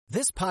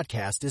This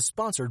podcast is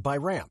sponsored by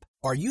Ramp.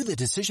 Are you the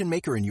decision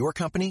maker in your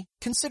company?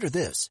 Consider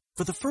this.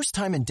 For the first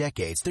time in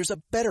decades, there's a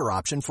better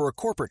option for a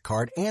corporate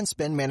card and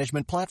spend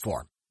management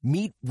platform.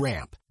 Meet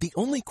Ramp, the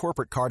only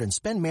corporate card and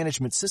spend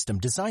management system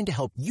designed to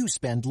help you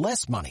spend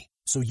less money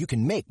so you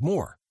can make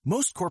more.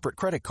 Most corporate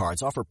credit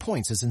cards offer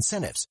points as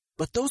incentives,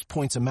 but those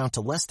points amount to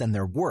less than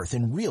their worth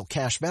in real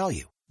cash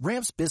value.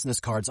 Ramp's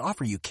business cards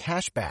offer you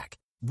cash back,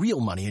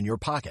 real money in your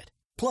pocket.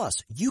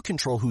 Plus, you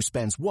control who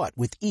spends what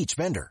with each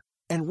vendor.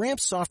 And Ramp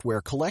software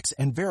collects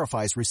and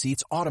verifies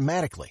receipts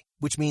automatically,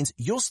 which means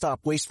you'll stop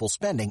wasteful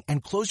spending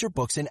and close your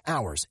books in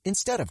hours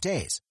instead of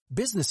days.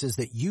 Businesses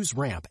that use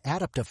Ramp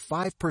add up to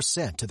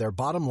 5% to their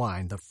bottom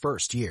line the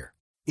first year.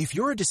 If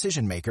you're a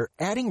decision maker,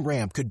 adding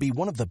Ramp could be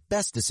one of the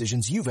best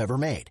decisions you've ever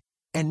made.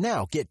 And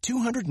now get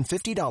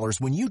 $250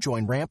 when you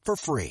join Ramp for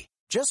free.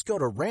 Just go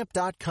to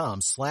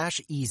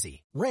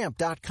ramp.com/easy.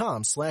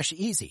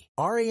 Ramp.com/easy.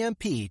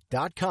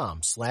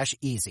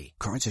 RAMP.com/easy.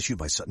 Cards issued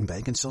by Sutton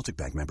Bank and Celtic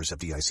Bank, members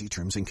FDIC.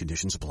 Terms and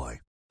conditions apply.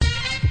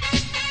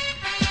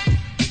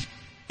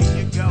 Here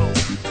you go.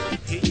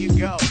 Here you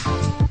go.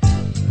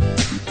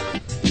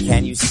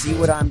 Can you see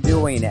what I'm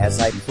doing as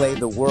I play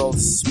the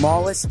world's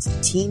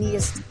smallest,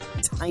 teeniest,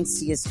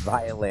 tiniest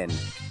violin?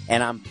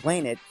 And I'm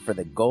playing it for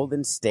the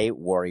Golden State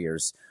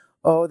Warriors.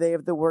 Oh, they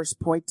have the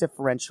worst point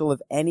differential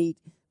of any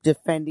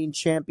defending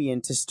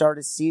champion to start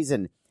a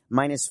season,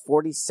 minus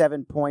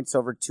 47 points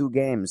over 2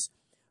 games.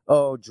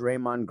 Oh,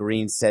 Draymond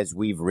Green says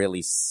we've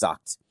really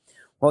sucked.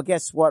 Well,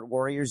 guess what,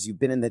 Warriors? You've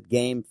been in the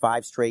game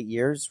 5 straight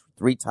years,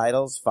 3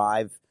 titles,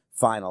 5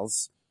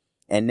 finals,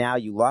 and now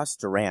you lost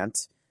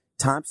Durant.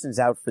 Thompson's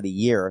out for the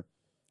year,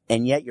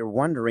 and yet you're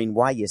wondering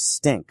why you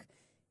stink.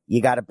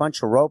 You got a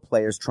bunch of role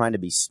players trying to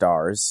be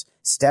stars.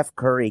 Steph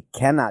Curry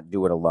cannot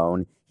do it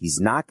alone. He's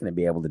not going to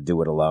be able to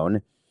do it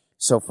alone.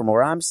 So from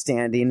where I'm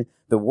standing,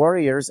 the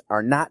Warriors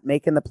are not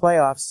making the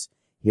playoffs.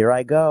 Here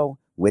I go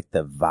with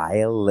the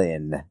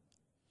violin.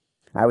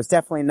 I was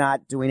definitely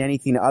not doing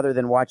anything other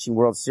than watching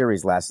World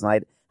Series last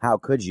night. How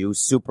could you?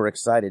 Super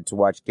excited to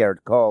watch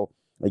Garrett Cole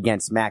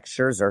against Max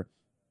Scherzer.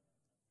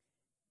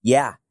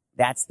 Yeah,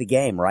 that's the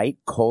game, right?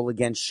 Cole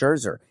against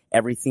Scherzer.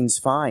 Everything's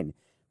fine.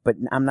 But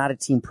I'm not a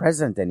team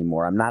president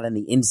anymore. I'm not on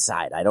the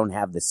inside. I don't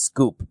have the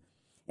scoop.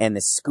 And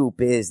the scoop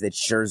is that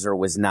Scherzer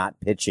was not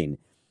pitching.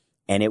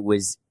 And it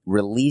was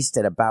released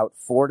at about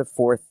 4 to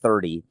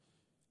 4:30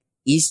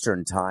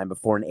 Eastern time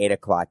before an 8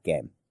 o'clock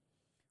game.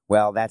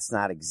 Well, that's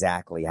not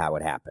exactly how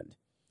it happened.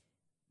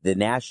 The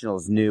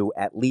Nationals knew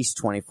at least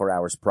 24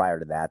 hours prior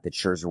to that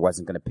Scherzer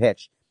wasn't going to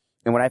pitch.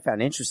 And what I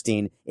found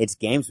interesting, it's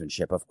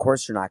gamesmanship. Of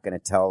course, you're not going to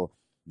tell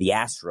the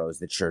Astros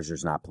that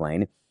Scherzer's not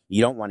playing.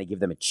 You don't want to give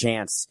them a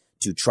chance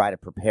to try to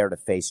prepare to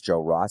face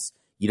Joe Ross.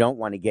 You don't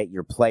want to get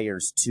your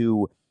players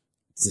too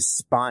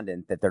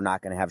despondent that they're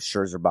not going to have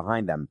Scherzer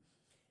behind them.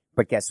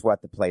 But guess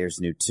what? The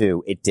players knew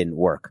too. It didn't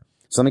work.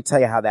 So let me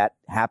tell you how that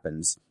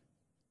happens.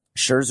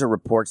 Scherzer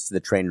reports to the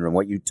training room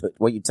what you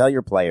tell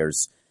your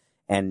players,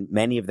 and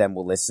many of them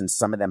will listen.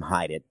 Some of them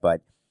hide it.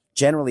 But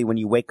generally, when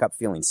you wake up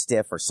feeling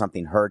stiff or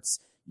something hurts,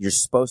 you're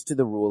supposed to,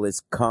 the rule is,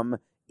 come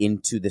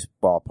into this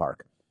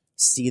ballpark.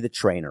 See the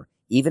trainer.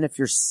 Even if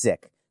you're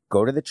sick,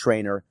 go to the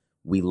trainer.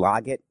 We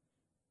log it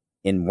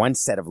in one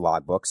set of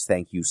logbooks.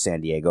 Thank you,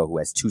 San Diego, who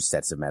has 2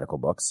 sets of medical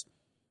books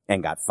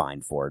and got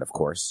fined for it, of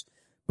course.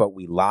 But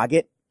we log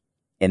it,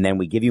 and then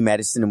we give you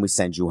medicine, and we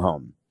send you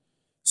home.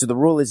 So the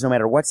rule is no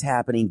matter what's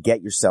happening,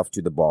 get yourself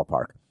to the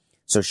ballpark.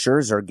 So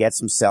Scherzer gets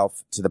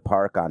himself to the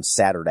park on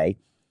Saturday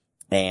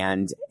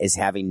and is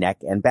having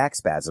neck and back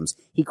spasms.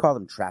 He called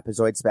them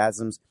trapezoid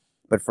spasms,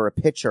 but for a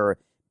pitcher,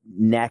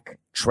 neck,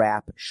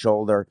 trap,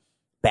 shoulder,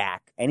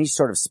 back, any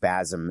sort of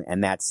spasm,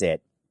 and that's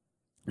it.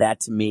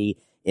 That, to me,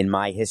 in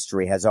my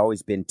history, has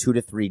always been 2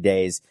 to 3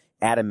 days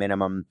at a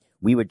minimum.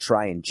 We would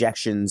try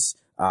injections,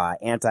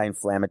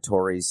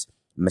 anti-inflammatories,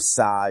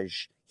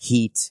 massage,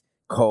 heat,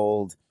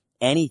 cold,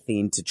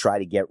 anything to try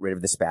to get rid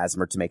of the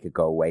spasm or to make it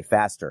go away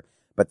faster.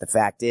 But the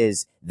fact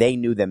is, they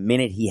knew the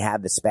minute he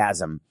had the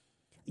spasm.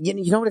 You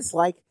know what it's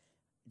like?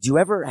 Do you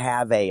ever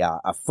have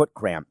a foot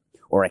cramp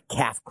or a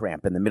calf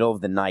cramp in the middle of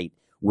the night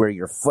where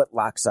your foot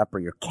locks up or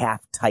your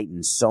calf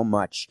tightens so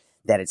much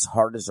that it's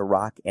hard as a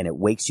rock and it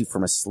wakes you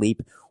from a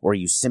sleep, or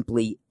you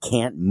simply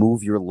can't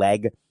move your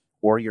leg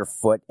or your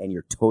foot and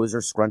your toes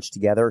are scrunched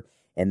together,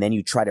 and then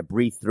you try to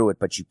breathe through it,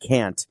 but you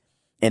can't,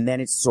 and then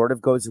it sort of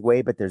goes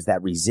away, but there's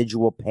that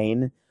residual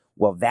pain?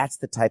 Well, that's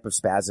the type of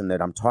spasm that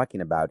I'm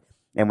talking about.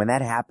 And when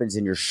that happens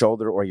in your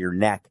shoulder or your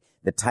neck,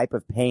 the type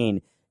of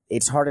pain,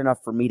 it's hard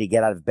enough for me to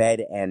get out of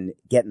bed and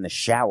get in the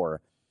shower,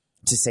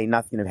 to say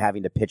nothing of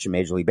having to pitch a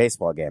Major League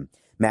Baseball game.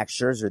 Max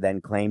Scherzer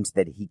then claimed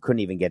that he couldn't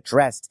even get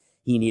dressed.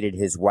 He needed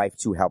his wife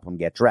to help him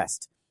get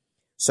dressed.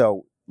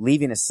 So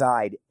leaving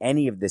aside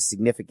any of the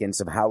significance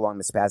of how long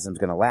the spasm is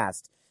going to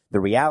last,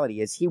 the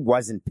reality is he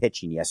wasn't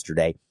pitching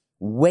yesterday,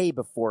 way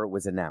before it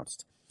was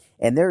announced.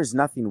 And there is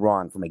nothing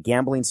wrong from a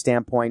gambling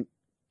standpoint.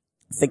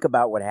 Think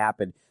about what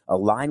happened. A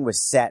line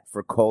was set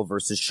for Cole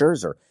versus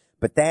Scherzer.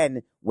 But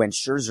then when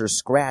Scherzer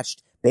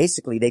scratched,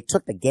 basically they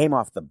took the game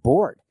off the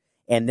board.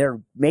 And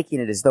they're making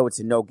it as though it's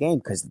a no game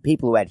because the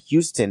people who had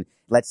Houston,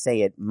 let's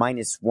say at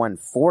minus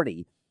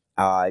 140,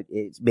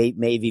 it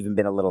may have even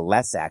been a little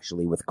less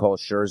actually with Cole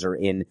Scherzer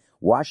in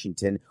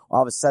Washington.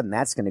 All of a sudden,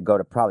 that's going to go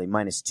to probably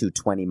minus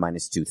 220,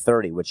 minus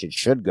 230, which it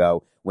should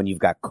go when you've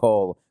got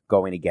Cole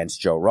going against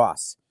Joe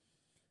Ross.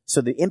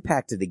 So the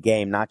impact of the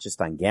game, not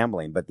just on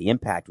gambling, but the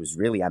impact was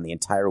really on the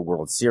entire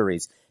World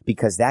Series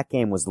because that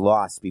game was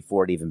lost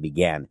before it even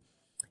began.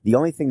 The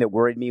only thing that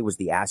worried me was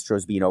the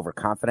Astros being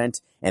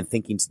overconfident and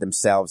thinking to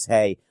themselves,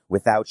 hey,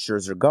 without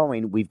Scherzer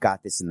going, we've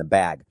got this in the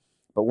bag.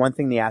 But one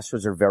thing the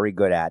Astros are very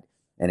good at,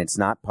 and it's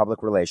not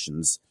public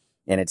relations,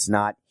 and it's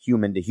not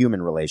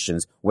human-to-human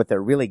relations. What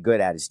they're really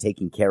good at is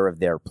taking care of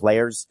their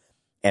players,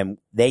 and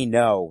they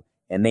know,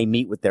 and they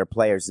meet with their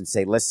players and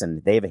say,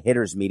 listen, they have a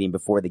hitters meeting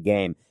before the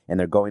game, and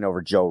they're going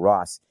over Joe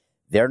Ross.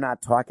 They're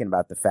not talking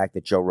about the fact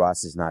that Joe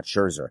Ross is not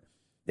Scherzer.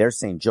 They're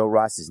saying Joe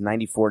Ross is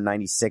 94,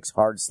 96,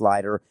 hard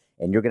slider,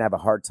 and you're going to have a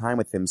hard time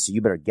with him, so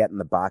you better get in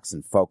the box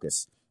and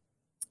focus.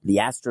 The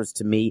Astros,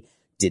 to me,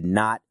 did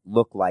not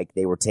look like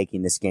they were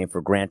taking this game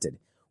for granted,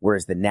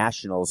 whereas the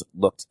Nationals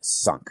looked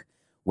sunk.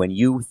 When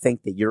you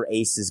think that your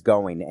ace is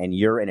going and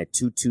you're in a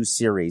 2-2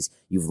 series,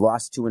 you've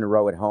lost 2 in a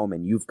row at home,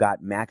 and you've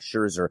got Max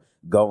Scherzer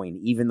going,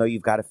 even though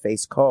you've got to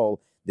face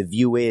Cole, the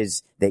view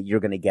is that you're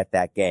going to get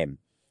that game.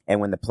 And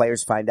when the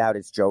players find out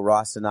it's Joe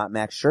Ross and not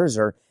Max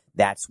Scherzer,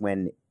 that's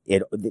when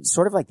it's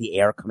sort of like the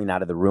air coming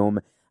out of the room.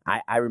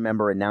 I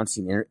remember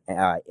announcing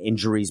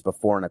injuries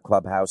before in a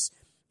clubhouse.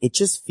 It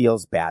just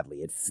feels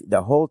badly.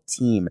 The whole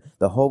team,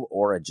 the whole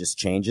aura just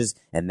changes,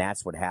 and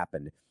that's what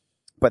happened.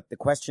 But the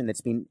question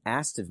that's being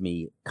asked of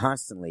me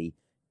constantly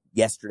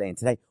yesterday and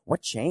today,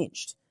 what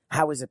changed?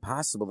 How is it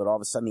possible that all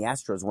of a sudden the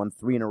Astros won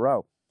 3 in a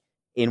row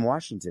in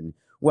Washington?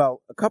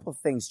 Well, a couple of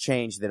things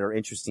changed that are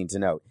interesting to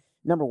note.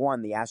 Number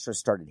one, the Astros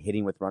started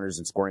hitting with runners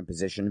in scoring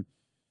position.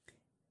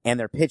 And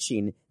their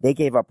pitching, they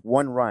gave up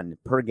 1 run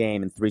per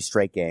game in 3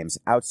 straight games,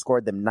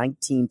 outscored them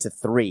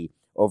 19-3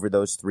 over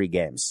those 3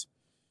 games.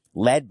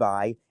 Led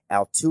by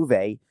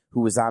Altuve, who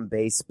was on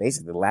base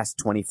basically the last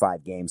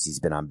 25 games he's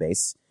been on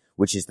base,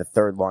 which is the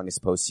 3rd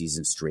longest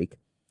postseason streak.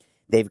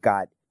 They've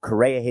got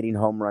Correa hitting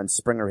home runs,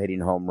 Springer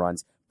hitting home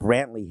runs,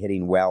 Brantley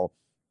hitting well,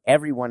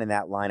 everyone in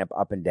that lineup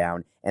up and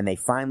down, and they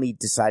finally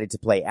decided to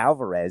play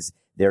Alvarez,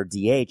 their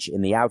DH,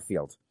 in the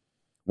outfield.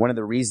 One of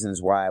the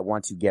reasons why I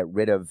want to get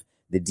rid of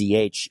the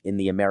DH in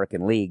the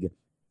American League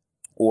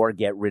or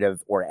get rid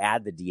of or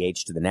add the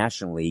DH to the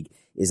National League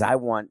is I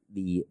want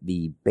the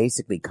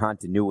basically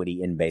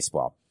continuity in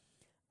baseball.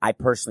 I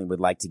personally would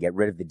like to get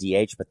rid of the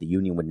DH, but the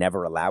union would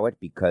never allow it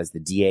because the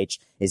DH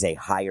is a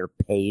higher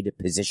paid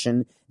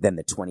position than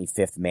the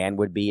 25th man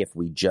would be if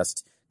we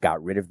just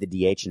got rid of the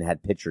DH and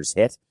had pitchers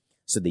hit.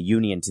 So to the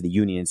union,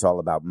 it's all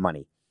about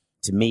money.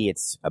 To me,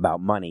 it's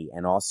about money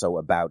and also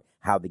about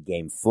how the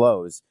game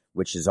flows,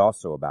 which is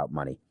also about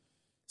money.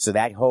 So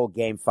that whole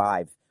Game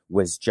 5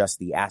 was just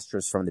the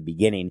Astros from the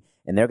beginning,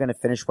 and they're going to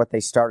finish what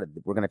they started.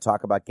 We're going to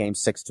talk about Game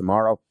 6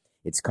 tomorrow.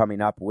 It's coming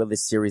up. Will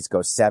this series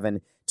go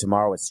 7?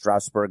 Tomorrow at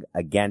Strasburg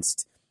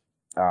against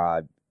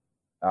Justin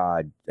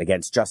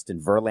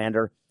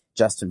Verlander.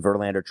 Justin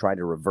Verlander trying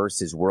to reverse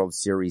his World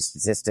Series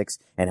statistics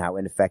and how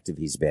ineffective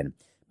he's been.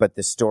 But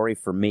the story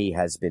for me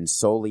has been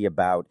solely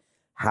about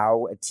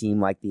how a team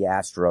like the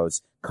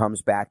Astros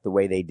comes back the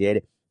way they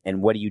did,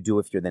 and what do you do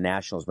if you're the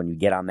Nationals when you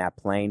get on that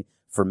plane?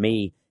 For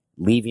me,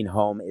 leaving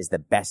home is the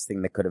best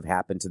thing that could have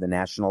happened to the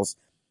Nationals.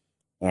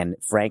 And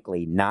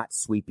frankly, not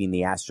sweeping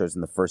the Astros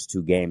in the first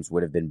 2 games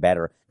would have been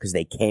better because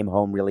they came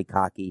home really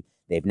cocky.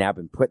 They've now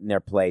been put in their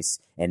place,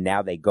 and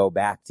now they go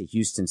back to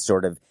Houston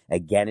sort of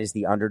again as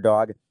the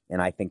underdog,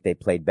 and I think they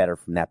played better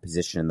from that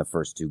position in the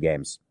first 2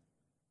 games.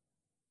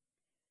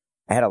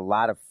 I had a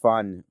lot of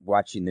fun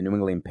watching the New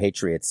England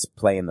Patriots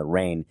play in the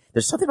rain.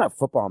 There's something about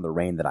football in the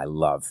rain that I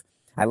love.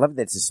 I love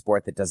that it's a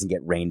sport that doesn't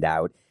get rained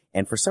out.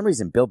 And for some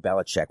reason, Bill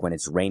Belichick, when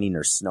it's raining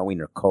or snowing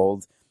or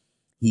cold,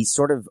 he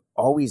sort of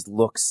always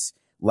looks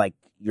like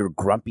your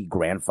grumpy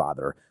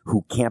grandfather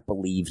who can't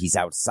believe he's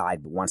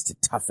outside but wants to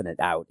toughen it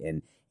out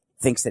and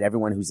thinks that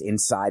everyone who's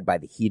inside by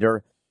the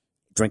heater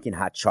drinking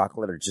hot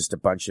chocolate are just a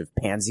bunch of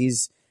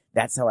pansies.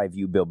 That's how I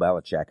view Bill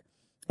Belichick.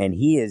 And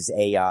he is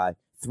a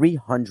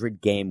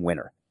 300-game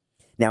winner.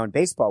 Now, in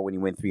baseball, when you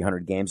win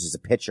 300 games as a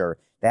pitcher,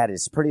 that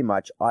is pretty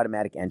much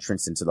automatic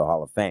entrance into the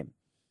Hall of Fame.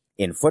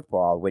 In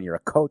football, when you're a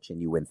coach and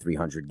you win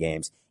 300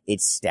 games,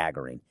 it's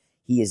staggering.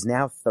 He is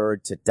now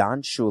 3rd to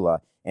Don Shula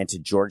and to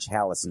George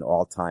Halas in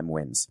all-time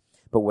wins.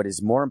 But what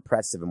is more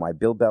impressive and why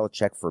Bill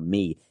Belichick, for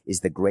me, is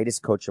the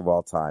greatest coach of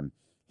all time,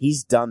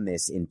 he's done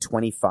this in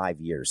 25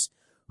 years.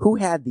 Who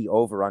had the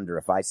over-under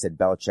if I said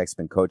Belichick's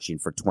been coaching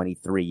for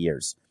 23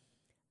 years?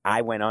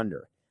 I went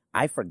under.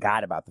 I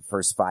forgot about the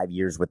first 5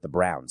 years with the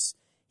Browns.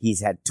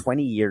 He's had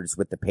 20 years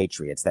with the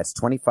Patriots. That's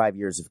 25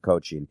 years of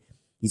coaching.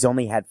 He's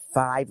only had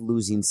 5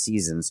 losing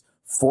seasons,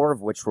 4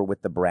 of which were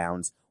with the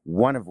Browns,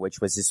 1 of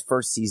which was his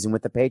first season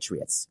with the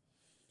Patriots.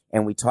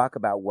 And we talk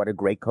about what a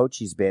great coach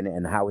he's been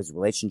and how his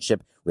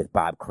relationship with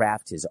Bob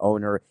Kraft, his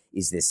owner,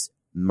 is this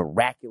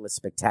miraculous,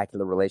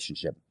 spectacular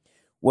relationship.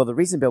 Well, the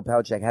reason Bill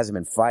Belichick hasn't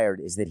been fired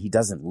is that he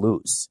doesn't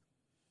lose.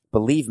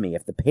 Believe me,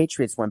 if the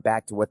Patriots went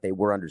back to what they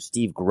were under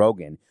Steve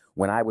Grogan,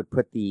 when I would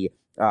put the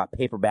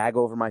paper bag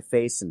over my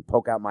face and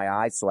poke out my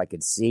eyes so I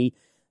could see,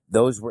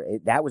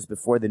 that was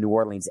before the New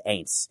Orleans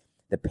Aints.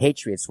 The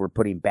Patriots were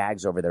putting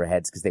bags over their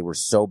heads because they were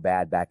so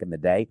bad back in the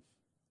day.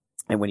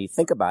 And when you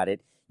think about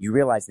it, you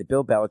realize that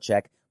Bill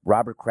Belichick,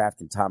 Robert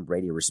Kraft, and Tom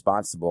Brady are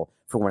responsible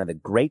for one of the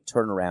great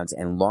turnarounds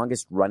and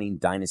longest-running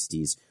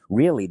dynasties,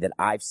 really, that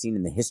I've seen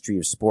in the history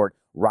of sport,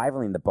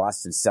 rivaling the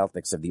Boston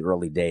Celtics of the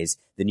early days,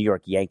 the New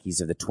York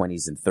Yankees of the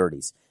 20s and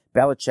 30s.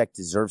 Belichick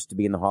deserves to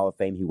be in the Hall of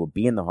Fame. He will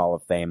be in the Hall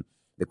of Fame.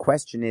 The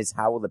question is,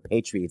 how will the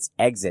Patriots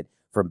exit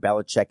from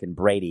Belichick and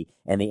Brady?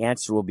 And the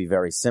answer will be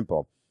very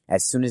simple.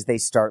 As soon as they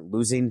start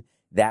losing,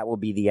 that will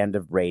be the end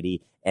of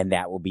Brady, and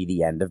that will be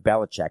the end of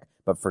Belichick.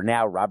 But for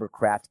now, Robert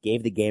Kraft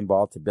gave the game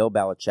ball to Bill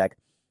Belichick,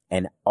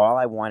 and all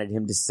I wanted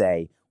him to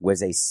say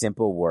was a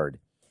simple word.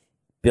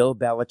 Bill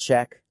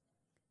Belichick,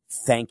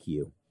 thank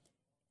you.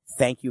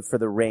 Thank you for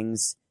the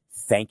rings.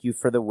 Thank you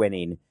for the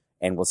winning,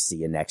 and we'll see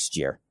you next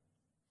year.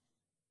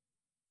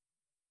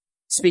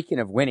 Speaking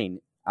of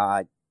winning,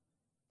 I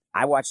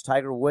watched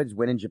Tiger Woods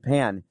win in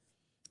Japan.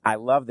 I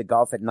love the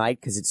golf at night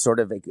because it's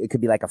it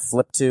could be like a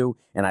flip to,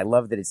 and I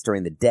love that it's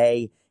during the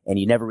day, and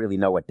you never really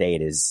know what day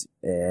it is.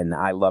 And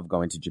I love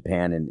going to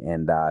Japan,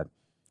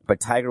 but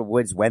Tiger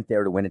Woods went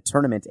there to win a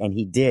tournament, and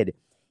he did.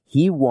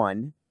 He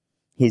won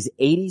his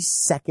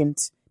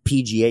 82nd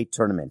PGA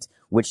tournament,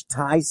 which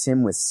ties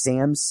him with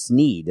Sam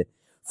Snead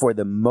for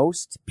the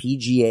most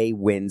PGA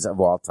wins of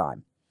all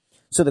time.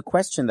 So the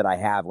question that I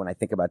have when I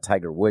think about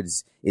Tiger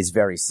Woods is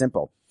very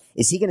simple.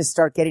 Is he going to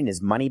start getting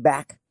his money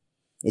back?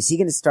 Is he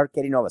going to start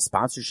getting all the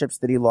sponsorships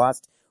that he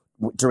lost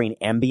during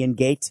Ambien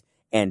Gate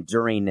and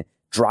during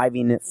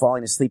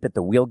falling asleep at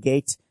the wheel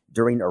gate,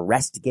 during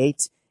Arrest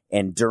Gate,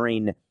 and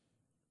during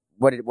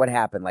what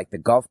happened? Like the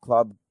golf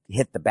club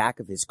hit the back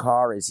of his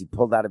car as he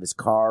pulled out of his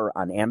car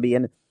on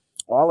Ambien.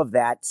 All of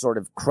that sort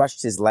of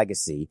crushed his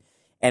legacy.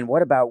 And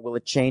what about, will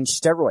it change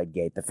Steroid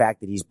Gate? The fact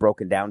that he's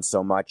broken down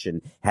so much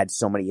and had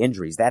so many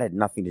injuries, that had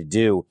nothing to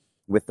do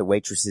with the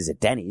waitresses at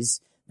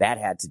Denny's. That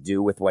had to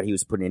do with what he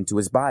was putting into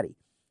his body.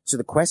 So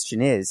the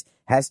question is,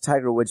 has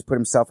Tiger Woods put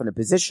himself in a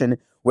position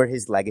where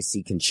his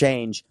legacy can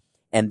change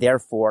and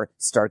therefore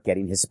start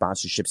getting his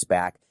sponsorships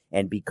back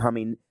and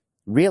becoming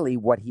really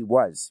what he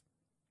was?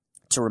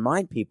 To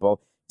remind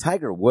people,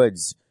 Tiger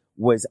Woods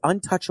was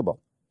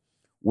untouchable.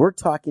 We're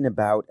talking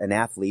about an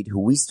athlete who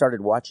we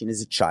started watching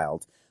as a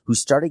child, who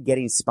started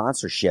getting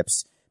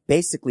sponsorships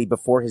basically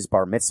before his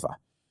bar mitzvah.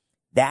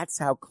 That's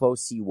how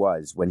close he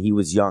was when he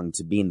was young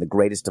to being the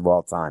greatest of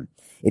all time.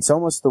 It's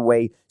almost the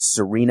way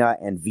Serena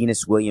and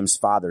Venus Williams'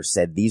 father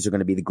said these are going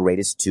to be the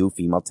greatest two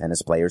female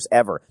tennis players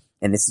ever.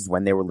 And this is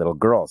when they were little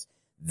girls.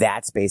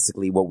 That's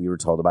basically what we were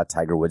told about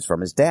Tiger Woods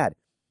from his dad.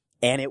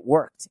 And it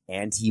worked.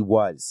 And he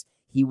was.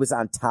 He was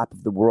on top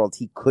of the world.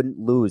 He couldn't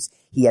lose.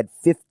 He had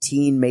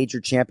 15 major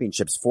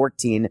championships,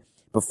 14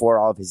 before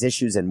all of his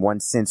issues, and one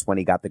since when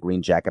he got the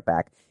green jacket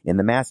back in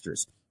the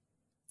Masters.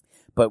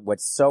 But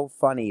what's so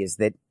funny is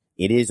that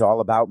it is all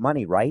about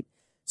money, right?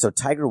 So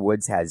Tiger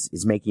Woods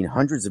is making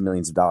hundreds of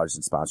millions of dollars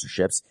in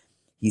sponsorships.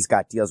 He's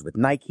got deals with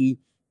Nike.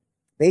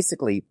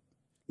 Basically,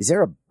 is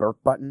there a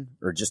burp button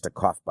or just a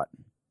cough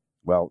button?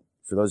 Well,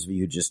 for those of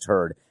you who just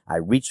heard, I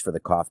reached for the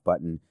cough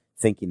button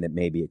thinking that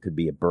maybe it could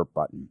be a burp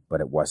button,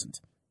 but it wasn't.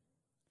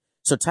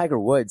 So Tiger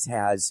Woods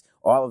has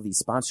all of these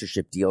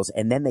sponsorship deals,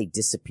 and then they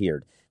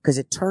disappeared. Because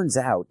it turns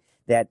out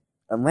that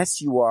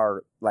unless you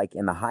are like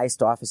in the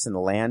highest office in the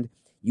land,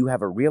 you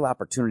have a real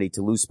opportunity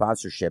to lose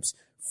sponsorships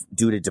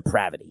due to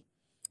depravity.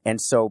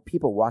 And so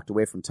people walked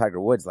away from Tiger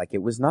Woods like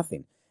it was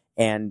nothing.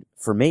 And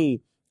for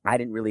me, I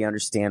didn't really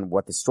understand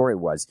what the story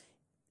was.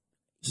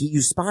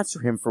 You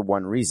sponsor him for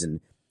one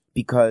reason,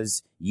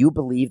 because you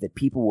believe that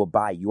people will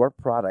buy your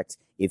product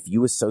if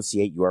you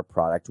associate your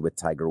product with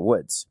Tiger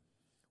Woods.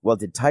 Well,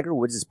 did Tiger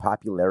Woods'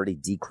 popularity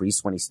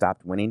decrease when he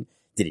stopped winning?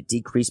 Did it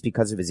decrease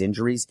because of his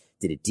injuries?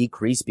 Did it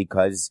decrease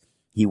because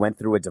he went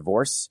through a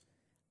divorce?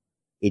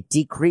 It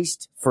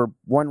decreased for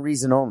one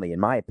reason only, in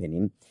my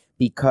opinion,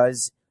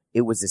 because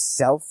it was a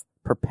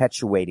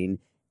self-perpetuating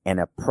and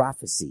a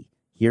prophecy.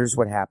 Here's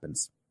what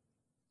happens.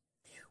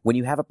 When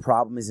you have a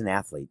problem as an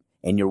athlete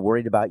and you're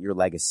worried about your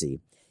legacy,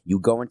 you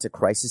go into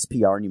crisis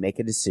PR and you make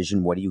a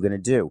decision. What are you going to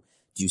do?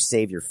 Do you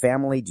save your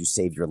family? Do you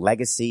save your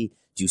legacy?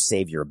 Do you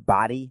save your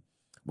body?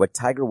 What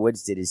Tiger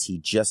Woods did is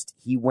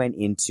he went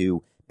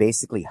into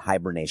basically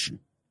hibernation.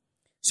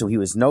 So he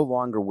was no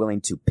longer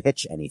willing to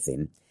pitch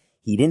anything.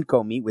 He didn't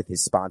go meet with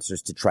his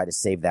sponsors to try to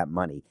save that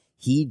money.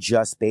 He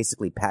just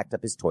basically packed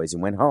up his toys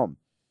and went home.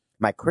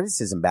 My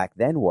criticism back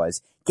then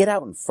was, get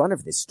out in front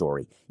of this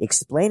story.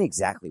 Explain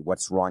exactly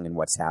what's wrong and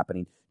what's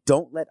happening.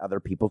 Don't let other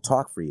people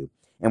talk for you.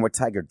 And what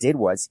Tiger did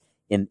was,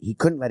 he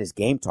couldn't let his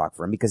game talk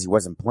for him because he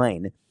wasn't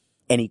playing,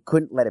 and he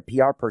couldn't let a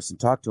PR person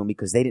talk to him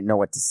because they didn't know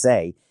what to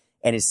say,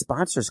 and his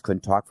sponsors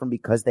couldn't talk for him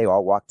because they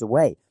all walked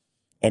away.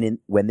 And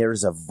when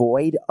there's a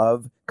void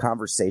of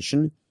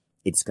conversation,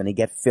 it's going to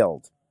get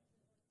filled.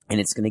 And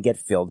it's going to get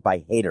filled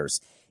by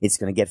haters. It's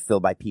going to get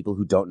filled by people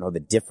who don't know the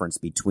difference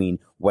between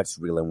what's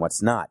real and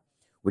what's not,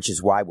 which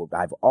is why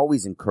I've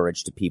always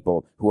encouraged to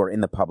people who are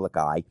in the public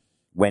eye,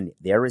 when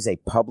there is a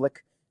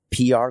public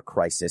PR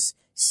crisis,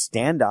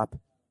 stand up,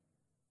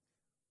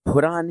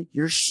 put on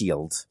your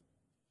shield,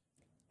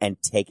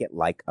 and take it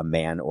like a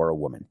man or a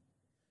woman.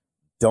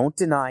 Don't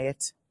deny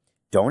it.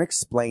 Don't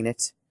explain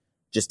it.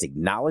 Just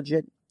acknowledge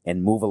it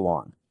and move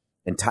along.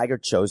 And Tiger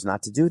chose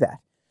not to do that.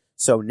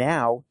 So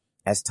now,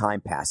 as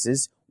time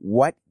passes,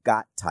 what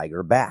got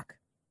Tiger back?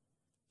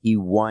 He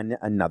won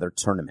another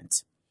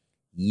tournament.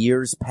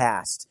 Years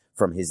passed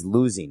from his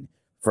losing,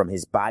 from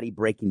his body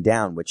breaking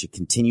down, which it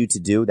continued to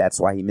do. That's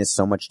why he missed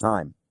so much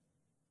time.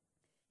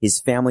 His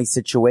family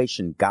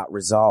situation got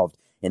resolved,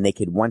 and they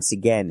could once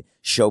again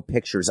show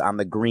pictures on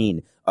the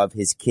green of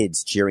his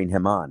kids cheering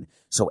him on.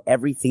 So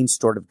everything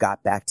sort of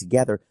got back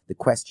together. The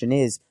question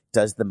is,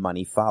 does the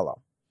money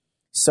follow?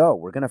 So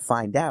we're going to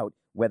find out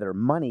whether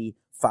money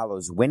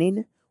follows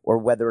winning or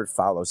whether it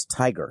follows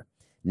Tiger.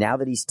 Now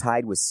that he's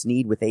tied with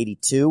Snead with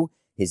 82,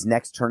 his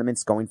next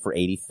tournament's going for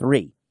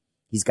 83.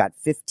 He's got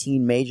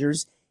 15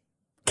 majors.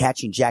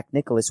 Catching Jack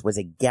Nicklaus was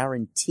a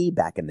guarantee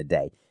back in the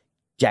day.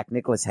 Jack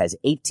Nicklaus has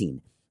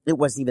 18. It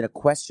wasn't even a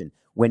question.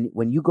 When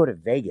you go to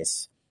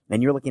Vegas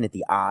and you're looking at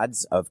the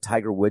odds of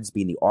Tiger Woods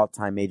being the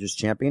all-time majors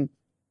champion,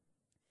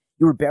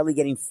 you were barely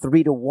getting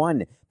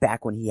 3-1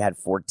 back when he had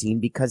 14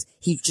 because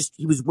he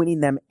was winning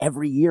them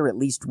every year, at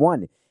least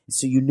one.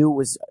 So you knew it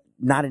was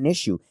not an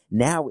issue.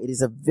 Now it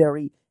is a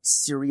very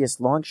serious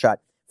long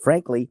shot.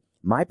 Frankly,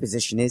 my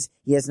position is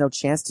he has no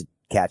chance to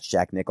catch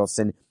Jack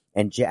Nicholson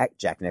and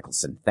Jack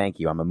Nicholson. Thank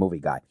you. I'm a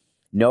movie guy.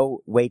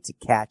 No way to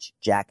catch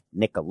Jack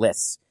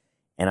Nicklaus.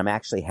 And I'm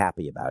actually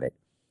happy about it.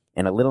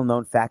 And a little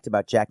known fact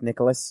about Jack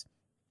Nicklaus,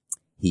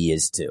 he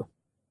is too.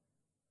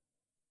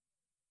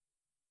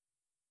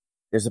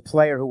 There's a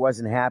player who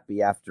wasn't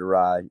happy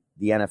after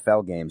the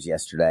NFL games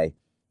yesterday,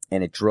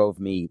 and it drove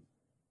me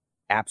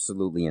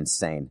absolutely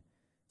insane,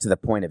 to the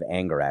point of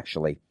anger,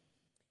 actually.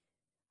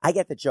 I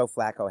get that Joe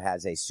Flacco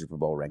has a Super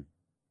Bowl ring.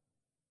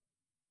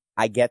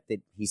 I get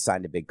that he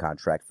signed a big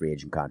contract, free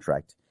agent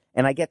contract.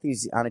 And I get that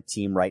he's on a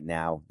team right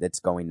now that's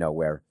going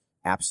nowhere.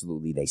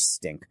 Absolutely, they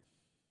stink.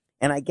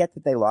 And I get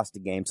that they lost a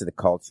game to the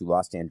Colts, who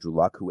lost Andrew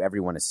Luck, who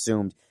everyone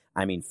assumed.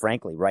 I mean,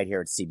 frankly, right here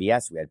at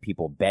CBS, we had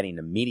people betting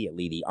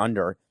immediately the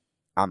under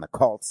on the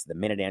Colts the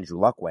minute Andrew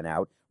Luck went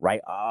out,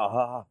 right?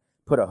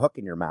 Put a hook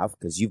in your mouth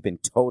because you've been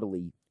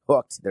totally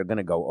hooked. They're going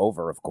to go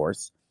over, of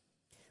course.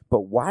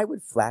 But why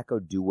would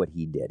Flacco do what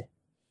he did?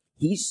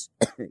 He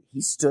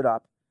stood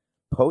up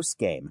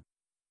post-game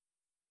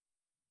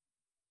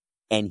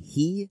and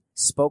he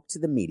spoke to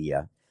the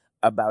media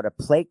about a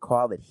play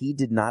call that he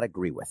did not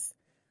agree with.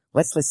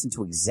 Let's listen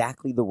to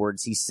exactly the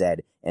words he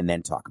said and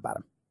then talk about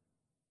them.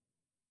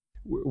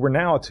 We're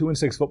now a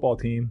 2-6 football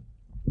team,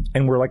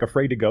 and we're like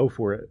afraid to go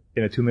for it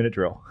in a 2-minute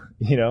drill.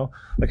 You know,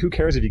 like who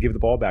cares if you give the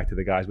ball back to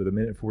the guys with 1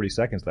 minute and 40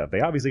 seconds left?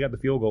 They obviously got the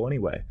field goal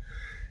anyway.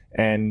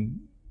 And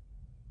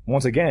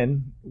once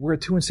again, we're a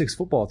 2-6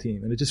 football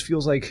team, and it just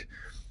feels like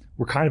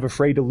we're kind of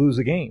afraid to lose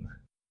a game.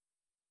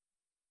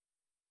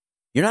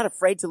 You're not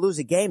afraid to lose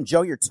a game,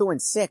 Joe. You're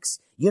 2-6.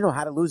 You know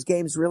how to lose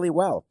games really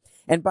well.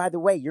 And by the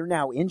way, you're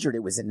now injured.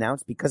 It was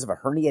announced because of a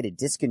herniated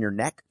disc in your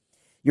neck.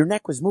 Your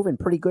neck was moving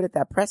pretty good at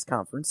that press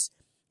conference,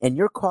 and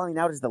you're calling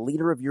out as the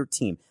leader of your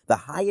team, the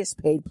highest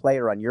paid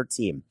player on your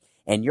team,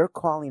 and you're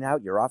calling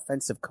out your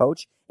offensive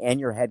coach and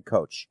your head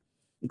coach.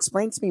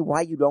 Explain to me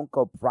why you don't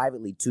go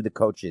privately to the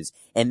coaches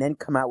and then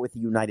come out with a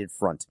united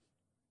front.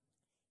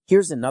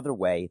 Here's another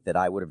way that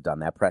I would have done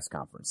that press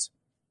conference.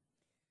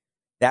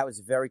 That was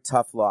a very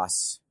tough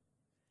loss.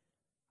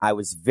 I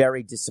was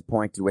very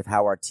disappointed with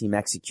how our team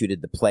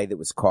executed the play that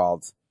was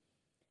called.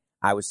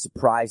 I was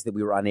surprised that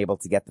we were unable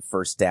to get the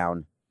first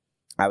down.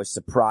 I was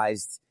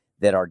surprised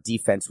that our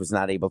defense was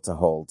not able to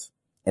hold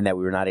and that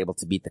we were not able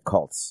to beat the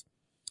Colts.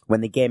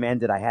 When the game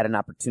ended, I had an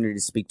opportunity to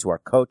speak to our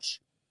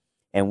coach,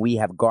 and we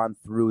have gone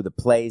through the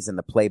plays and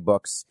the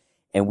playbooks,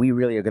 and we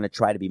really are going to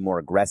try to be more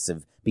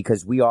aggressive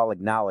because we all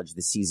acknowledge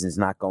the season is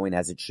not going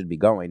as it should be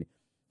going.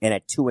 And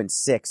at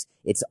 2-6,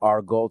 it's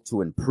our goal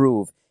to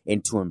improve,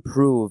 and to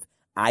improve,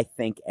 I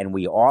think, and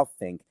we all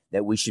think,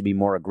 that we should be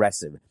more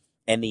aggressive.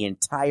 And the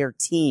entire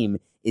team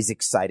is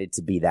excited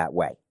to be that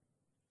way.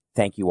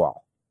 Thank you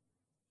all.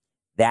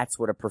 That's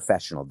what a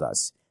professional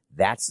does.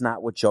 That's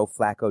not what Joe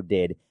Flacco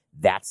did.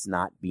 That's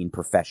not being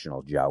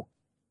professional, Joe.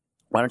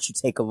 Why don't you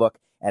take a look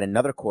at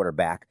another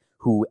quarterback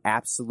who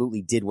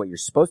absolutely did what you're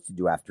supposed to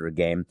do after a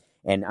game?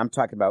 And I'm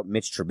talking about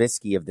Mitch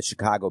Trubisky of the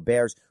Chicago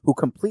Bears, who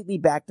completely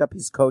backed up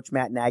his coach,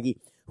 Matt Nagy,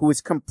 who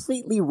was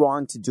completely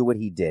wrong to do what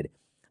he did.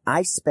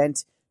 I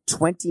spent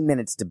 20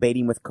 minutes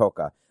debating with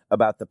Coca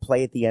about the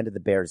play at the end of the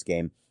Bears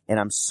game, and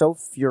I'm so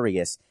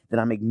furious that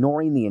I'm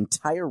ignoring the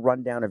entire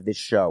rundown of this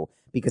show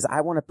because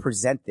I want to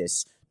present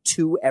this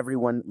to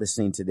everyone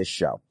listening to this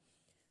show.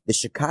 The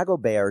Chicago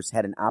Bears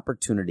had an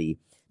opportunity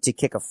to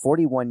kick a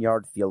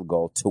 41-yard field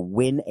goal to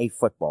win a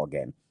football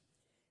game.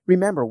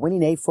 Remember,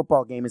 winning a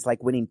football game is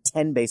like winning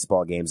 10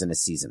 baseball games in a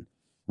season.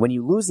 When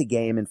you lose a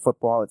game in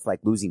football, it's like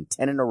losing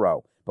 10 in a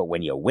row, But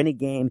when you win a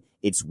game,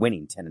 it's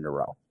winning 10 in a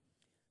row.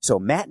 So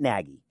Matt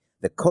Nagy,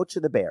 the coach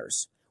of the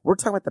Bears, we're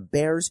talking about the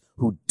Bears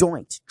who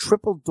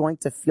triple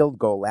doinked a field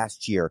goal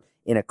last year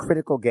in a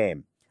critical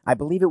game. I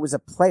believe it was a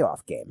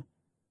playoff game.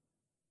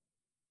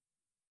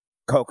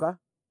 Coca,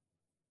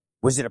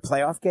 was it a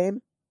playoff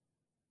game?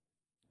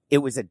 It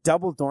was a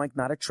double doink,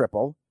 not a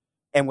triple.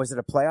 And was it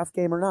a playoff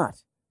game or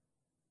not?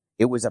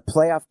 It was a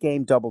playoff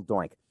game, double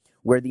doink,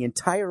 where the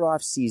entire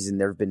offseason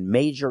there have been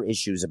major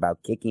issues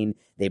about kicking.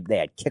 They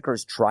had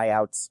kickers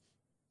tryouts.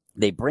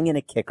 They bring in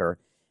a kicker.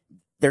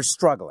 They're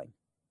struggling,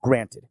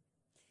 granted.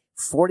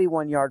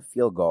 41-yard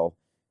field goal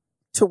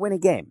to win a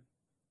game.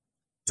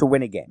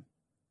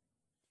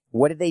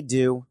 What did they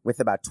do with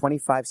about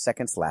 25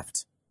 seconds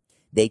left?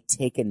 They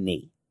take a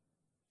knee.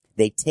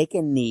 They take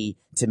a knee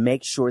to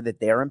make sure that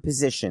they're in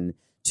position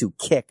to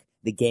kick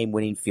the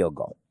game-winning field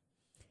goal.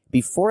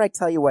 Before I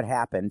tell you what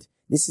happened,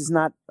 this is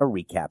not a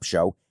recap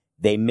show.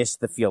 They missed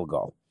the field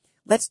goal.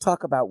 Let's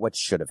talk about what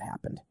should have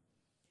happened.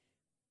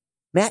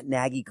 Matt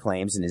Nagy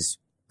claims in his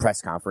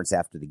press conference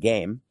after the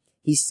game,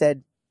 he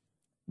said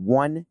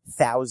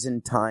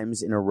 1,000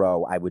 times in a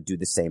row I would do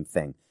the same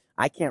thing.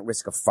 I can't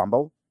risk a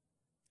fumble.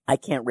 I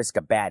can't risk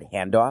a bad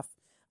handoff.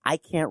 I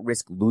can't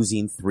risk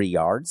losing 3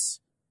 yards.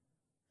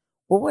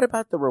 Well, what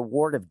about the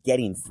reward of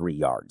getting 3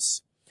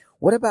 yards?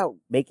 What about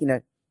making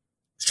a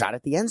shot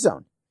at the end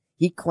zone?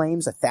 He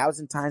claims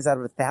 1,000 times out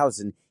of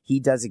 1,000 he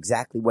does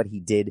exactly what he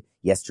did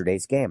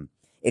yesterday's game.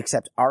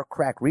 Except our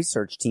crack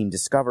research team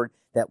discovered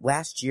that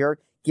last year,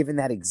 given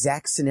that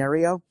exact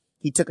scenario,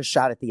 he took a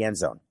shot at the end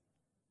zone.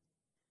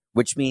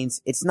 Which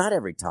means it's not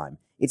every time.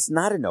 It's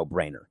not a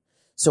no-brainer.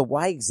 So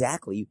why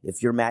exactly,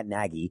 if you're Matt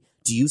Nagy,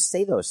 do you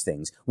say those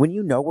things when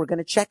you know we're going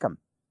to check them?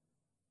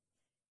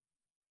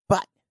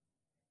 But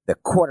the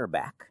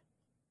quarterback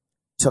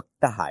took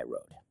the high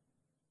road.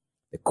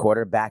 The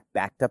quarterback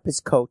backed up his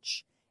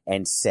coach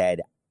and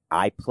said,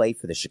 I play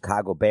for the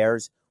Chicago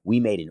Bears. We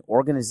made an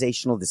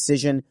organizational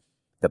decision.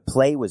 The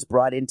play was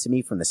brought into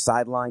me from the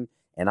sideline,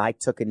 and I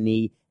took a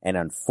knee, and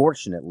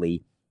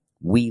unfortunately,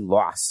 we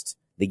lost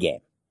the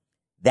game.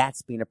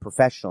 That's being a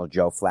professional,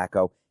 Joe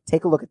Flacco.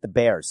 Take a look at the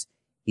Bears.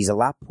 He's a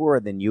lot poorer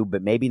than you,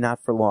 but maybe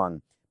not for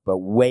long, but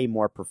way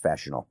more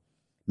professional.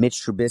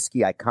 Mitch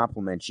Trubisky, I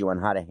compliment you on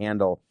how to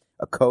handle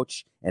a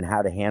coach and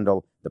how to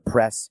handle the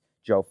press.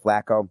 Joe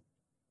Flacco,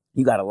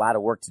 you got a lot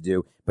of work to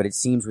do, but it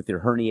seems with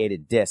your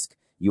herniated disc,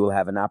 you will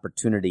have an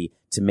opportunity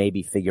to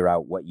maybe figure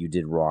out what you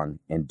did wrong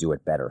and do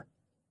it better.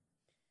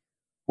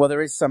 Well,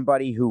 there is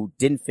somebody who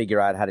didn't figure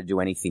out how to do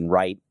anything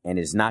right and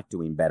is not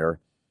doing better.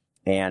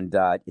 And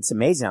it's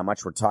amazing how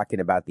much we're talking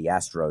about the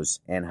Astros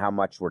and how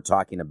much we're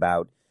talking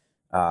about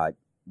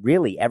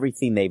really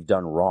everything they've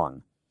done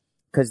wrong.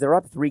 Because they're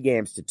up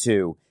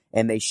 3-2,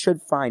 and they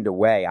should find a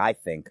way, I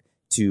think,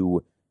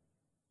 to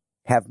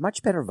have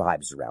much better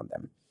vibes around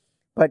them.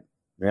 But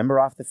remember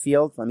off the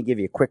field? Let me give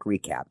you a quick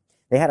recap.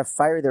 They had to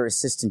fire their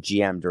assistant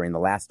GM during the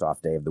last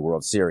off day of the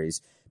World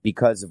Series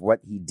because of what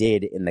he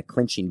did in the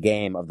clinching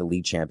game of the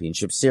League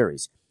Championship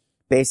Series.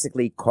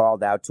 Basically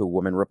called out to a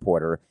woman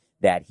reporter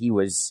that he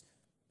was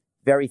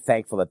very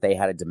thankful that they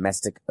had a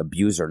domestic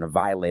abuser and a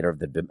violator of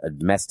the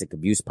domestic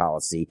abuse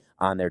policy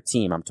on their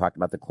team. I'm talking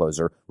about the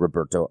closer,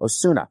 Roberto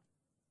Osuna.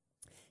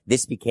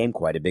 This became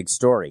quite a big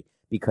story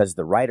because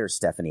the writer,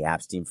 Stephanie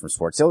Apstein from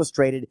Sports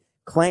Illustrated,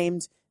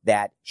 claimed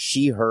that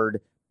she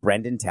heard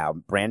Brandon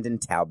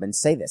Taubman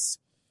say this.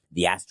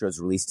 The Astros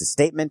released a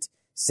statement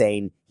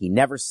saying he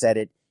never said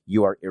it,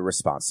 you are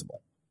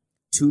irresponsible,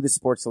 to the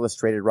Sports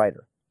Illustrated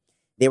writer.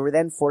 They were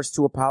then forced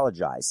to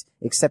apologize,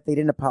 except they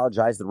didn't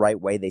apologize the right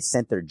way. They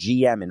sent their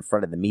GM in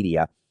front of the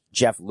media,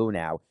 Jeff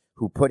Luhnow,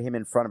 who put him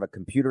in front of a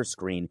computer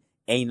screen,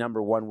 a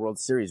number 1 World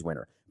Series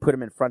winner, put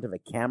him in front of a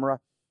camera,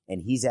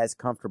 and he's as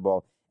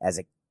comfortable as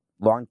a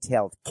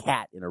long-tailed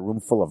cat in a room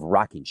full of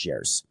rocking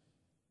chairs,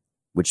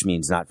 which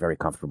means not very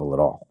comfortable at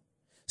all.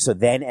 So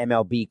then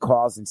MLB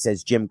calls and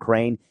says, Jim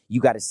Crane,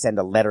 you got to send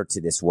a letter to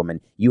this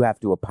woman. You have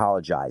to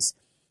apologize.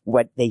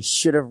 What they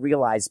should have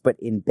realized, but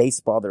in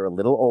baseball, they're a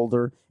little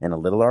older and a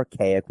little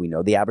archaic. We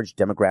know the average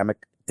demographic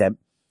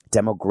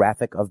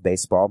of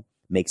baseball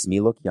makes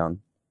me look young.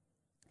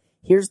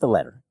 Here's the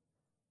letter.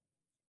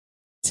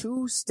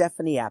 To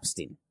Stephanie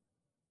Apstein.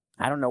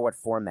 I don't know what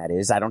form that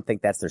is. I don't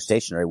think that's their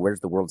stationery. Where's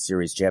the World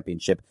Series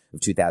Championship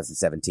of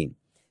 2017?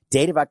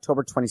 Date of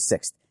October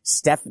 26th.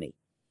 Stephanie.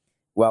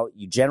 Well,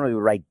 you generally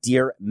would write,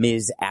 Dear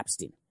Ms.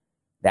 Apstein.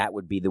 That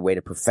would be the way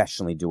to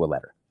professionally do a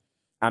letter.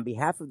 On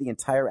behalf of the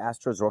entire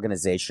Astros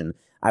organization,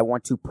 I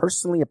want to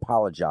personally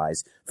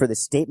apologize for the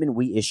statement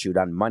we issued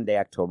on Monday,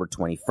 October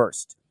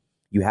 21st.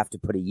 You have to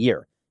put a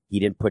year. He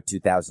didn't put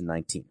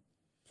 2019.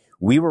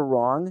 We were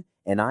wrong,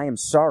 and I am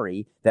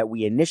sorry that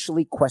we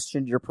initially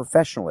questioned your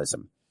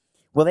professionalism.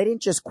 Well, they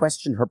didn't just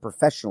question her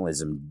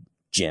professionalism,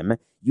 Jim.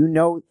 You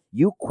know,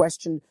 you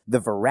questioned the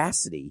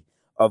veracity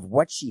of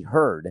what she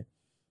heard.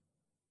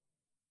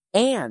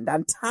 And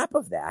on top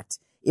of that,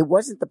 it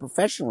wasn't the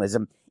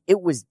professionalism.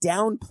 It was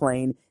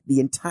downplaying the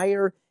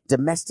entire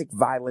domestic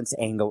violence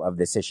angle of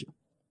this issue.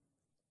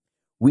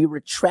 We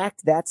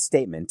retract that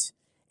statement,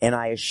 and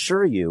I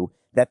assure you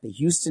that the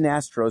Houston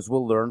Astros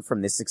will learn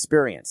from this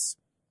experience.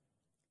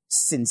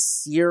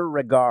 Sincere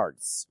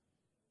regards,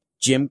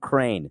 Jim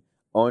Crane,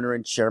 owner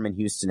and chairman,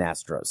 Houston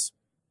Astros.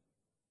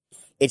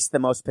 It's the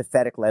most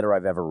pathetic letter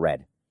I've ever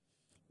read.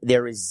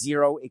 There is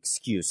zero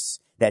excuse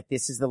that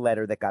this is the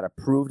letter that got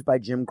approved by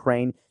Jim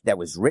Crane, that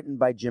was written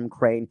by Jim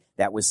Crane,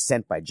 that was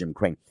sent by Jim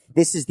Crane.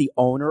 This is the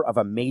owner of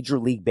a Major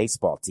League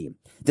Baseball team.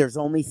 There's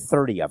only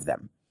 30 of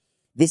them.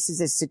 This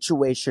is a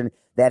situation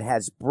that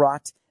has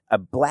brought a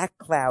black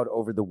cloud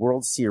over the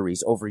World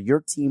Series, over your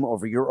team,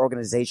 over your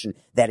organization,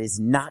 that is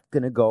not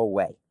going to go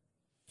away.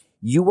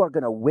 You are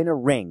going to win a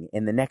ring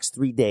in the next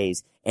 3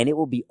 days, and it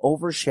will be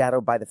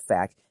overshadowed by the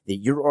fact that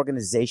your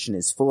organization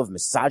is full of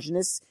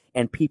misogynists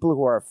and people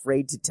who are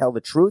afraid to tell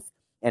the truth,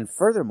 and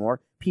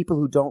furthermore, people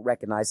who don't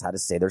recognize how to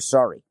say they're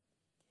sorry.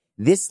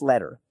 This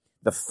letter,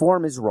 the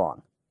form is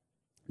wrong.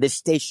 The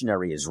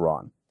stationery is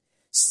wrong.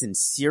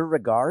 Sincere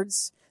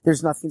regards?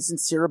 There's nothing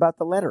sincere about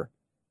the letter.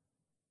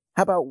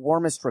 How about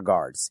warmest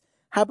regards?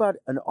 How about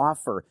an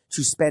offer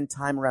to spend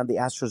time around the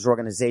Astros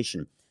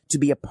organization, to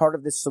be a part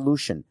of the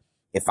solution?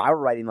 If I were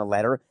writing a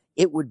letter,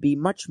 it would be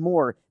much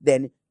more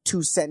than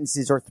 2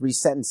 sentences or 3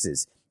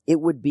 sentences. It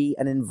would be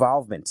an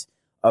involvement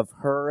of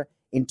her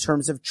in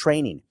terms of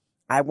training.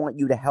 I want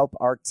you to help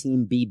our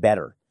team be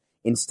better.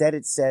 Instead,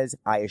 it says,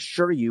 I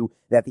assure you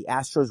that the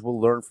Astros will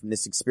learn from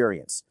this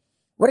experience.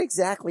 What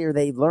exactly are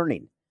they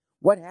learning?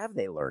 What have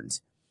they learned?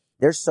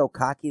 They're so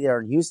cocky there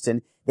in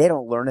Houston, they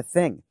don't learn a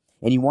thing.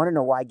 And you want to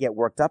know why I get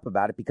worked up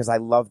about it? Because I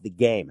love the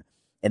game.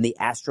 And the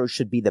Astros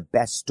should be the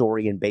best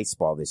story in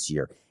baseball this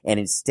year. And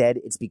instead,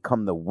 it's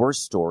become the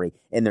worst story,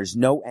 and there's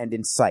no end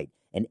in sight.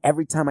 And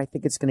every time I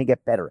think it's going to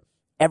get better,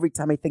 every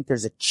time I think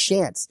there's a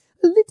chance,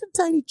 a little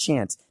tiny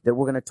chance, that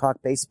we're going to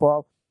talk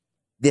baseball,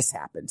 this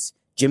happens.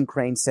 Jim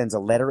Crane sends a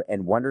letter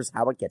and wonders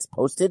how it gets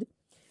posted.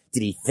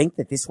 Did he think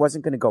that this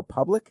wasn't going to go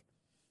public?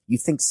 You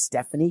think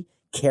Stephanie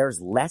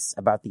cares less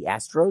about the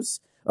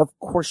Astros? Of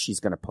course she's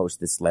going to post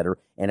this letter,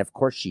 and of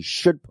course she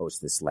should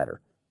post this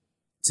letter.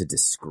 It's a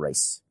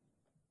disgrace.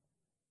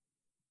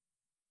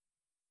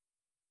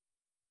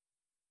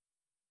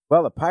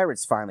 Well, the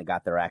Pirates finally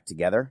got their act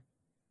together.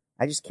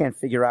 I just can't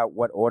figure out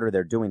what order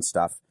they're doing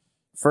stuff.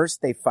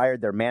 First, they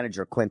fired their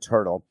manager, Clint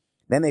Hurdle.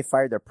 Then they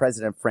fired their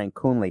president, Frank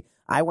Coonley.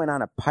 I went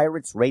on a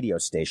Pirates radio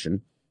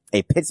station,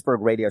 a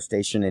Pittsburgh radio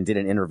station, and did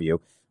an interview.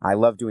 I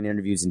love doing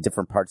interviews in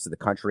different parts of the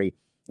country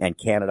and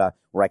Canada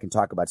where I can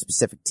talk about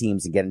specific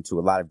teams and get into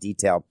a lot of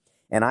detail.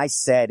 And I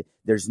said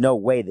there's no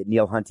way that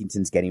Neil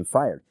Huntington's getting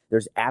fired.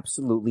 There's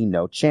absolutely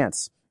no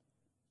chance.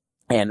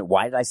 And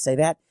why did I say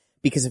that?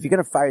 Because if you're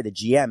going to fire the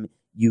GM,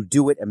 you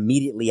do it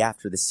immediately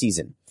after the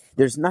season.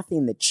 There's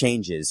nothing that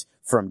changes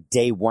from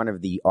day 1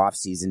 of the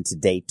offseason to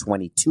day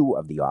 22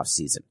 of the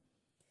offseason.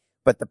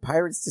 But the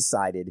Pirates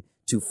decided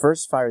to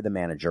first fire the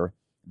manager,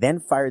 then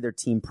fire their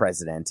team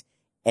president,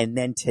 and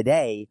then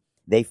today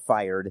they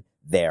fired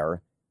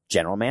their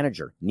general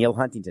manager, Neil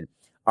Huntington.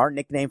 Our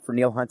nickname for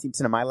Neil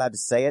Huntington, am I allowed to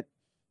say it?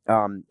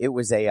 It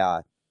was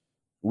I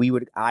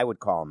would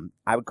call him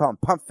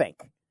Pump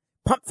Fake.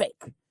 Pump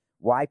Fake.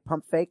 Why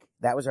Pump Fake?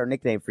 That was our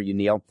nickname for you,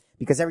 Neil,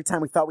 because every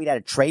time we thought we'd had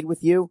a trade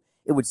with you,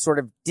 it would sort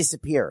of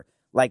disappear.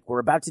 Like we're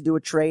about to do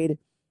a trade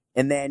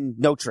and then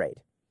no trade.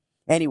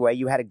 Anyway,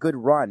 you had a good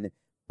run,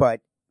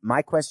 but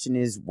my question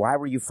is, why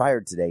were you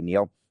fired today,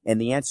 Neil?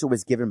 And the answer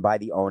was given by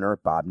the owner,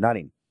 Bob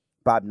Nutting.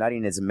 Bob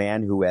Nutting is a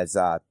man who has,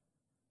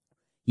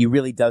 he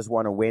really does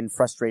want to win,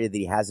 frustrated that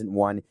he hasn't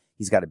won.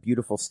 He's got a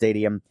beautiful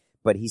stadium,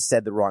 but he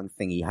said the wrong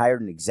thing. He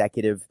hired an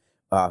executive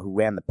who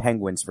ran the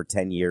Penguins for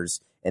 10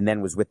 years and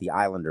then was with the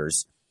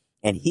Islanders.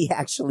 And he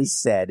actually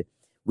said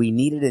we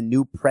needed a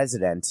new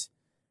president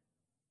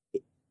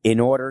in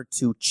order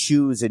to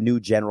choose a new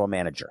general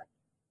manager.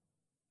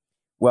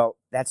 Well,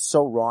 that's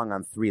so wrong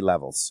on 3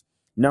 levels.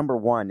 Number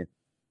one,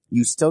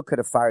 you still could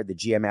have fired the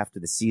GM after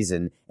the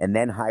season and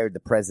then hired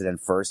the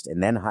president first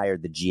and then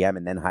hired the GM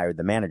and then hired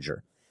the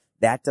manager.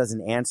 That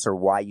doesn't answer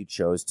why you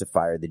chose to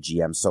fire the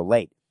GM so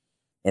late.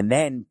 And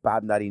then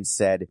Bob Nutting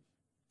said,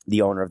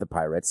 the owner of the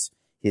Pirates,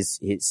 his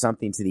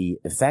something to the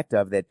effect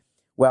of that,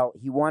 well,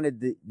 he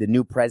wanted the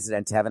new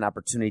president to have an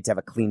opportunity to have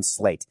a clean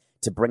slate,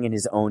 to bring in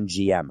his own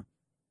GM.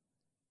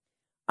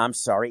 I'm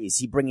sorry, is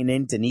he bringing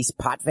in Denise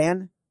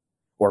Potvin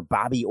or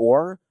Bobby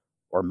Orr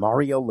or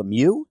Mario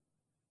Lemieux?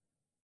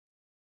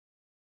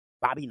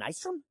 Bobby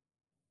Nystrom?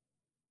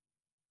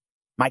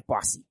 Mike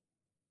Bossy.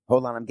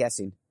 Hold on, I'm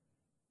guessing.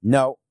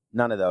 No,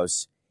 none of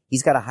those.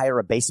 He's got to hire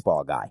a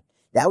baseball guy.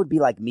 That would be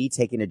like me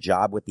taking a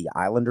job with the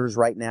Islanders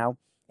right now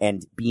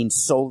and being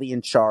solely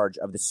in charge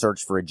of the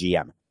search for a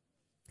GM.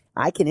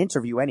 I can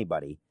interview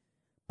anybody,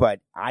 but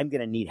I'm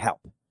going to need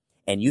help.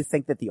 And you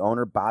think that the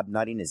owner, Bob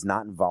Nutting, is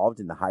not involved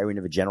in the hiring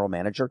of a general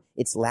manager?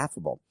 It's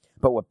laughable.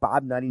 But what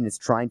Bob Nutting is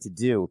trying to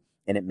do,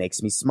 and it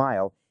makes me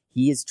smile,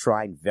 he is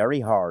trying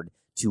very hard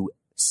to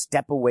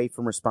step away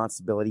from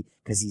responsibility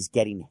because he's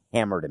getting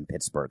hammered in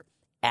Pittsburgh.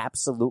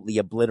 Absolutely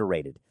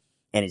obliterated.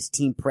 And his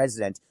team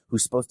president,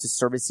 who's supposed to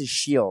serve as his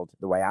shield,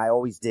 the way I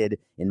always did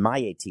in my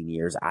 18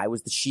 years, I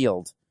was the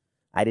shield.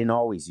 I didn't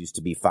always used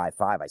to be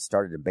 5'5". I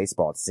started in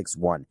baseball at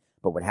 6'1".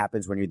 But what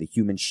happens when you're the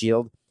human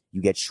shield?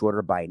 You get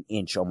shorter by an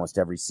inch almost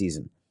every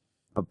season.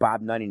 But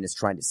Bob Nutting is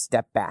trying to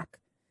step back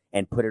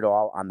and put it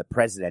all on the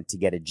president to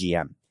get a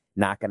GM.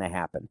 Not going to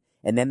happen.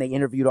 And then they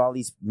interviewed all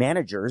these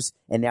managers,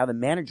 and now the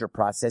manager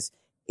process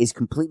is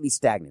completely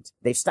stagnant.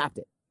 They've stopped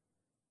it.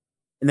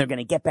 And they're going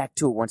to get back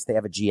to it once they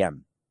have a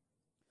GM.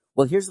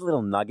 Well, here's a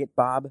little nugget,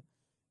 Bob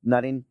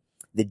Nutting.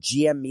 The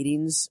GM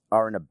meetings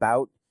are in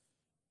about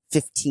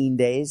 15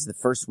 days, the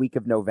first week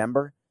of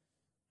November,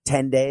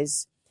 10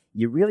 days.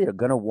 You really are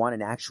going to want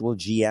an actual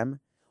GM.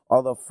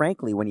 Although,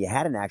 frankly, when you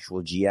had an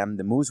actual GM,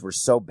 the moves were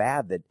so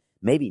bad that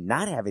maybe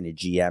not having a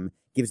GM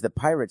gives the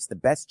Pirates the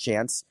best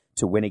chance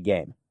to win a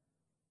game.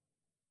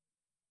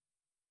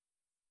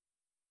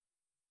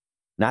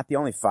 Not the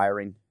only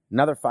firing.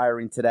 Another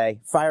firing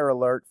today. Fire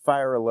alert,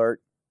 fire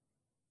alert.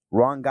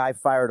 Wrong guy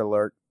fired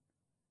alert.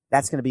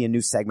 That's going to be a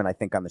new segment, I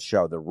think, on the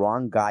show. The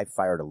wrong guy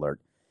fired alert.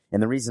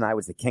 And the reason I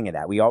was the king of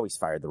that, we always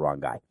fired the wrong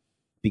guy.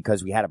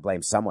 Because we had to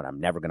blame someone. I'm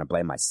never going to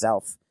blame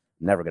myself.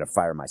 I'm never going to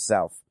fire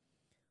myself.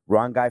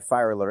 Wrong guy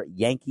fire alert.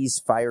 Yankees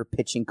fire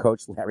pitching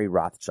coach Larry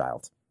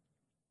Rothschild.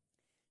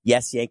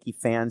 Yes, Yankee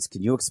fans,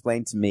 can you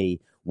explain to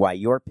me why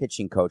your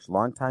pitching coach,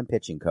 longtime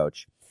pitching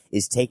coach,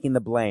 is taking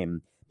the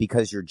blame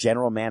because your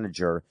general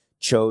manager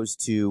chose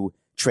to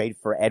trade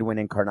for Edwin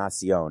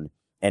Encarnacion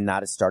and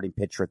not a starting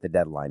pitcher at the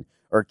deadline,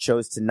 or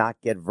chose to not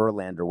get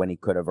Verlander when he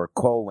could have, or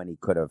Cole when he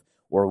could have,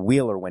 or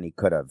Wheeler when he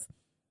could have,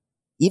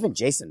 even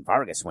Jason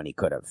Vargas when he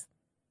could have.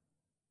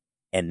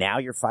 And now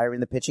you're firing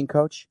the pitching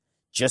coach?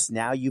 Just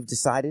now you've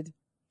decided?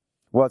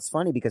 Well, it's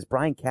funny because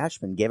Brian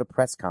Cashman gave a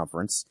press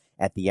conference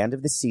at the end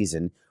of the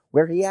season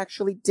where he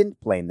actually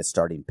didn't blame the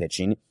starting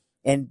pitching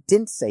and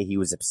didn't say he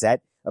was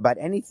upset about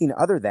anything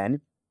other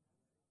than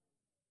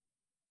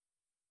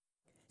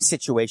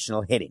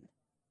situational hitting.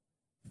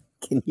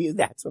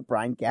 That's what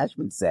Brian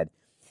Cashman said.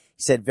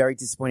 He said, very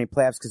disappointing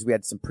playoffs because we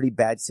had some pretty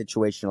bad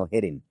situational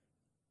hitting.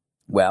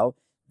 Well,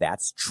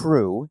 that's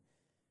true.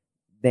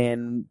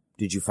 Then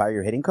did you fire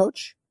your hitting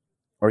coach?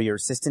 Or your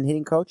assistant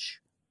hitting coach?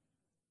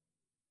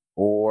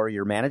 Or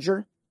your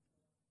manager?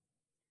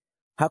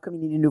 How come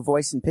you need a new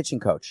voice and pitching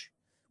coach?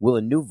 Will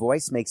a new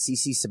voice make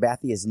CC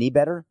Sabathia's knee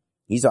better?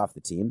 He's off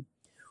the team.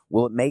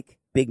 Will it make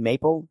Big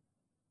Maple,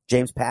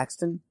 James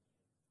Paxton?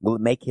 Will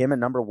it make him a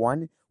number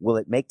one? Will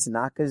it make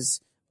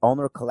Tanaka's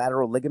ulnar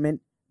collateral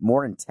ligament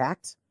more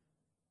intact?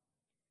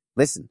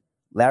 Listen,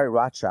 Larry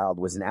Rothschild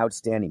was an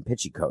outstanding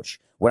pitching coach.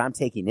 What I'm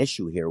taking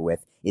issue here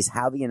with is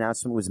how the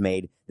announcement was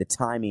made, the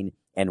timing,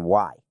 and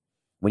why.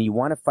 When you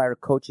want to fire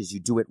coaches, you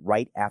do it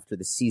right after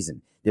the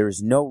season. There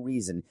is no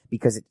reason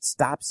because it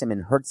stops him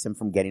and hurts him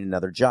from getting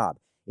another job.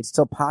 It's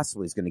still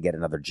possible he's going to get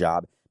another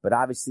job, but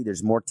obviously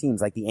there's more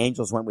teams. Like the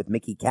Angels went with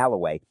Mickey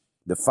Callaway,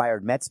 the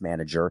fired Mets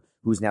manager,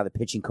 who's now the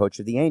pitching coach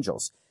of the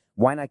Angels.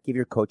 Why not give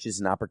your coaches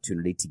an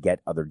opportunity to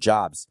get other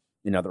jobs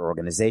in other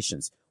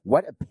organizations?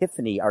 What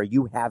epiphany are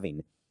you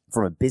having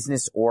from a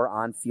business or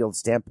on-field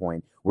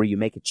standpoint where you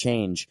make a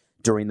change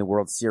during the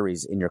World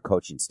Series in your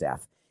coaching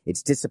staff?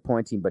 It's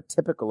disappointing, but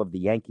typical of the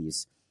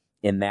Yankees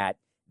in that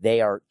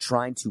they are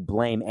trying to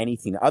blame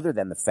anything other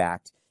than the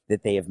fact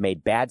that they have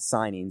made bad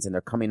signings and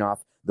they're coming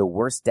off the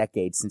worst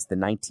decade since the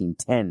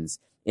 1910s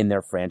in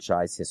their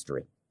franchise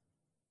history.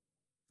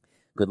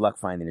 Good luck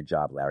finding a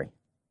job, Larry.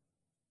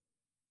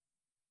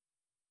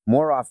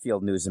 More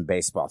off-field news in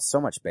baseball. So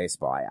much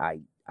baseball.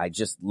 I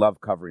just love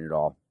covering it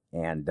all.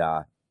 And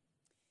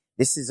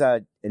this is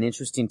an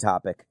interesting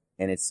topic,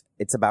 and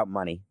it's about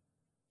money,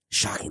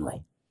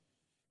 shockingly.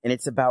 And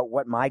it's about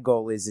what my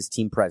goal is as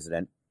team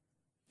president.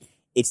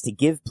 It's to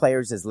give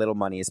players as little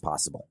money as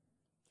possible.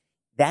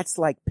 That's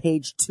like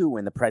page 2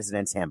 in the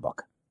president's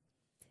handbook.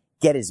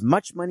 Get as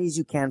much money as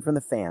you can from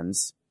the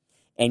fans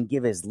and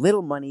give as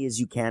little money as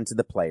you can to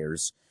the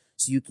players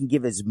so you can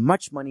give as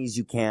much money as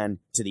you can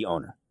to the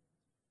owner.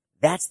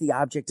 That's the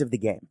object of the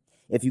game.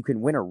 If you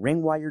can win a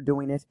ring while you're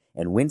doing it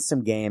and win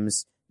some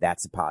games,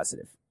 that's a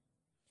positive.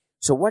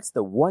 So what's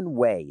the one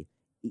way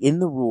in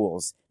the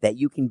rules that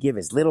you can give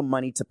as little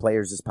money to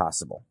players as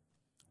possible?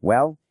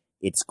 Well,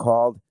 it's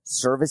called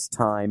service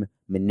time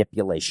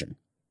manipulation.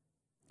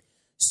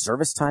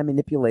 Service time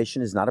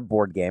manipulation is not a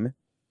board game.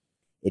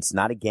 It's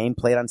not a game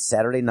played on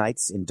Saturday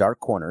nights in dark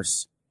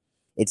corners.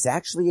 It's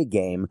actually a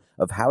game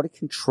of how to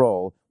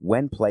control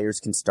when players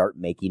can start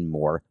making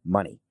more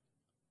money.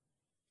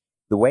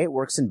 The way it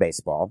works in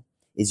baseball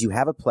is you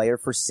have a player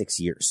for 6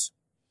 years.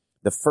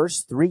 The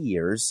first 3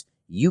 years,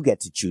 you get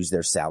to choose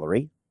their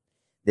salary.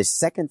 The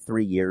second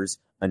 3 years,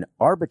 an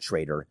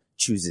arbitrator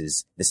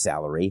chooses the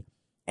salary.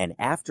 And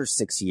after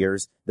 6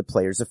 years, the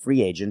player's a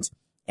free agent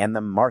and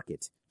the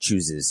market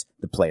chooses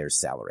the player's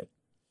salary.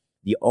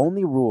 The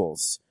only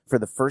rules for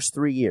the first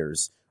 3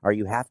 years are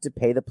you have to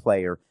pay the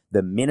player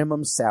the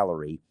minimum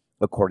salary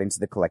according to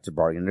the collective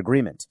bargaining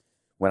agreement.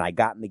 When I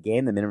got in the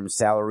game, the minimum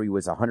salary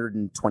was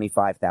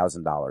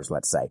 $125,000,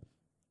 let's say.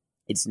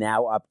 It's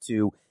now up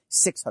to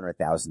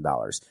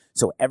 $600,000.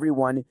 So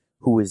everyone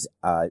who is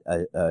a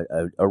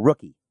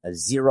rookie, a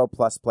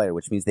 0+ player,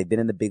 which means they've been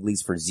in the big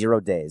leagues for 0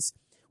 days,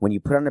 When you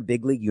put on a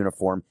big league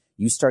uniform,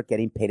 you start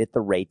getting paid at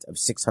the rate of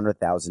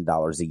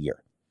 $600,000 a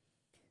year.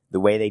 The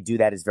way they do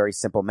that is very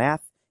simple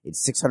math.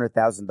 It's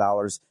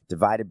 $600,000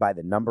 divided by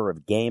the number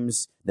of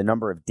games, the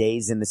number of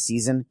days in the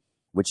season,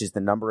 which is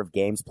the number of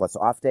games plus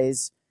off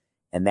days,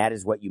 and that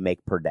is what you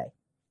make per day.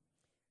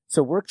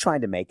 So we're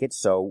trying to make it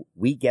so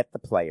we get the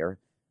player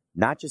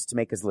not just to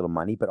make as little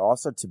money, but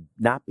also to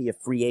not be a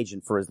free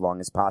agent for as long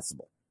as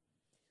possible.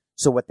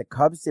 So what the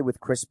Cubs did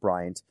with Kris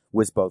Bryant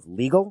was both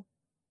legal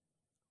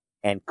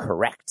and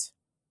correct.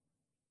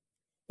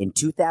 In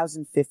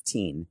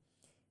 2015,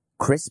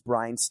 Kris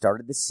Bryant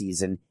started the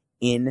season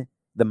in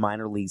the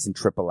minor leagues in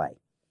AAA.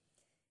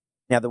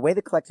 Now, the way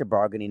the collective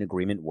bargaining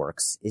agreement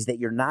works is that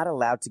you're not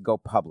allowed to go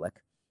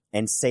public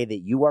and say that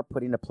you are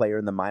putting a player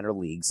in the minor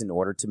leagues in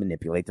order to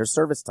manipulate their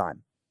service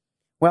time.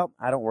 Well,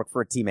 I don't work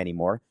for a team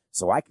anymore,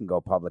 so I can go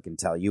public and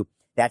tell you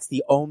that's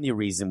the only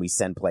reason we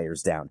send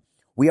players down.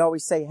 We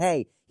always say,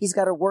 hey, he's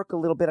got to work a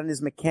little bit on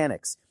his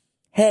mechanics.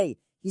 Hey,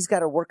 he's got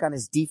to work on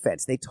his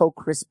defense. They told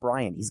Kris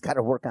Bryant he's got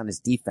to work on his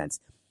defense.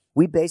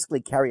 We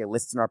basically carry a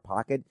list in our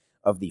pocket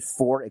of the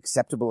 4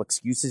 acceptable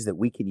excuses that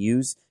we can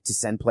use to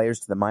send players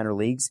to the minor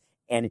leagues,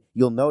 and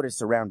you'll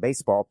notice around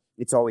baseball,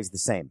 it's always the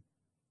same.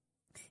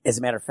 As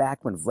a matter of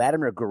fact, when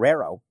Vladimir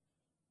Guerrero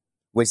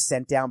was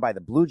sent down by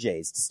the Blue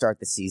Jays to start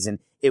the season,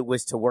 it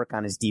was to work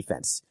on his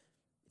defense.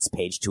 It's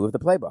page 2 of the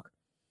playbook.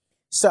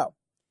 So,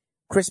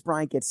 Kris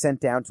Bryant gets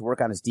sent down to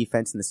work on his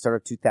defense in the start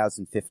of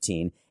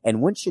 2015,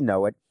 and once you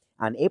know it,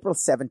 on April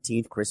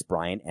 17th, Kris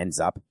Bryant ends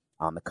up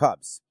on the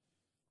Cubs.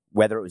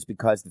 Whether it was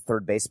because the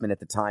third baseman at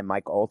the time,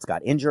 Mike Oltz,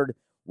 got injured,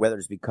 whether it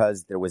was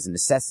because there was a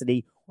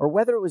necessity, or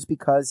whether it was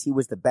because he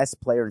was the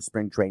best player in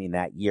spring training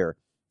that year,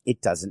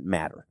 it doesn't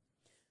matter.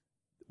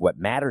 What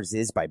matters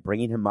is by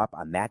bringing him up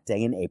on that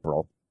day in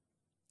April,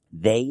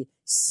 they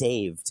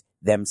saved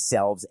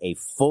themselves a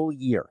full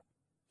year,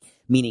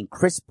 meaning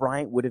Kris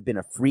Bryant would have been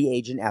a free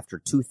agent after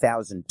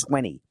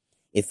 2020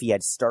 if he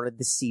had started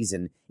the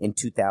season in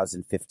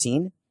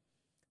 2015.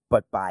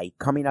 But by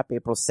coming up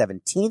April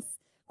 17th,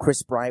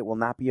 Kris Bryant will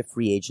not be a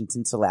free agent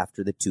until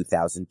after the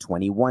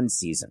 2021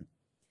 season.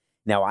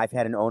 Now, I've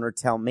had an owner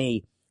tell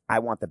me, I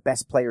want the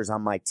best players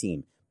on my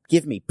team.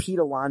 Give me Pete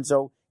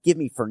Alonso. Give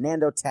me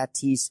Fernando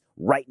Tatis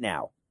right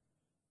now.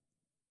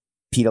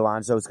 Pete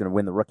Alonso is going to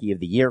win the Rookie of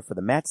the Year for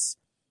the Mets,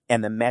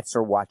 and the Mets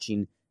are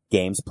watching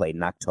games played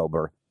in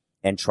October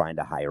and trying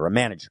to hire a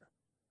manager.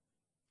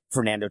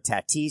 Fernando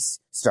Tatis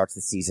starts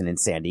the season in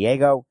San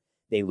Diego.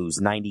 They lose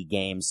 90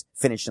 games,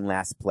 finish in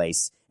last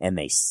place, and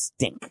they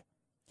stink.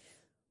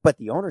 But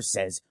the owner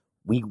says,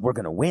 we're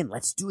going to win.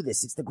 Let's do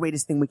this. It's the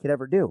greatest thing we could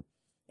ever do.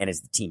 And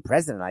as the team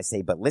president, I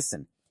say, but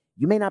listen,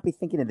 you may not be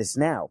thinking of this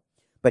now,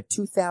 but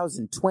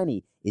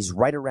 2020 is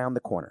right around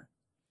the corner.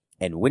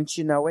 And wouldn't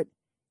you know it,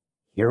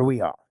 here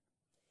we are.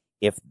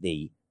 If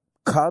the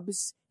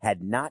Cubs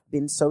had not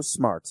been so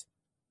smart,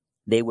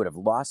 they would have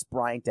lost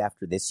Bryant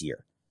after this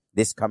year,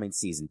 this coming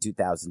season,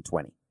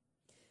 2020.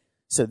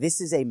 So this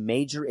is a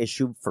major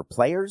issue for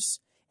players,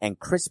 and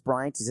Kris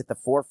Bryant is at the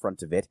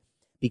forefront of it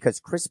because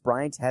Kris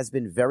Bryant has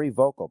been very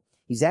vocal.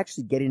 He's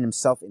actually getting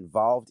himself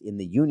involved in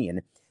the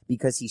union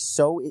because he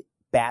so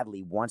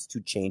badly wants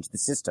to change the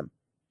system.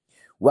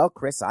 Well,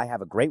 Kris, I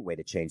have a great way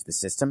to change the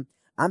system.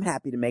 I'm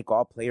happy to make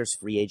all players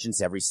free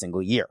agents every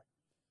single year.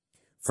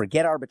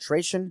 Forget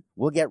arbitration.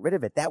 We'll get rid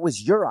of it. That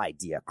was your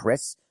idea,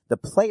 Kris. The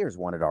players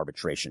wanted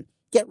arbitration.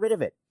 Get rid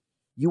of it.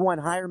 You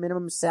want higher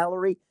minimum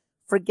salary?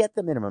 Forget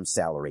the minimum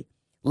salary.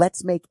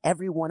 Let's make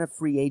everyone a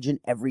free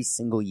agent every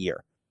single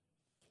year.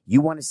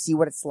 You want to see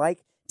what it's like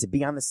to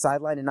be on the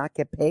sideline and not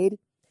get paid?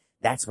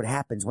 That's what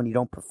happens when you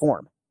don't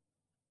perform.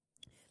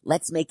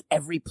 Let's make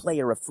every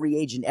player a free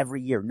agent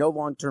every year. No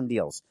long-term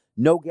deals.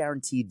 No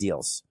guaranteed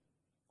deals.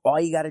 All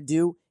you got to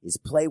do is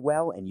play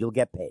well and you'll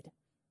get paid.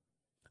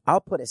 I'll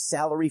put a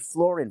salary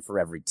floor in for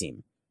every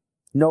team.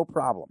 No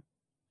problem.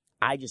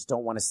 I just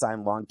don't want to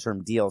sign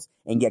long-term deals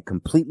and get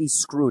completely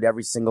screwed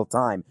every single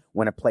time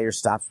when a player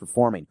stops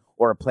performing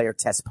or a player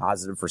tests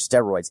positive for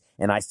steroids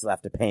and I still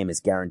have to pay him his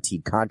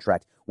guaranteed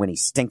contract when he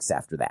stinks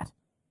after that.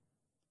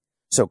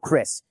 So,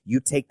 Kris,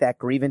 you take that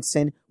grievance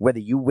in, whether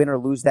you win or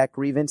lose that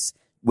grievance,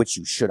 which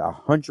you should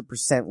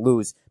 100%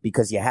 lose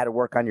because you had to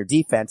work on your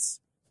defense.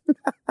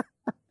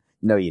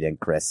 No, you didn't,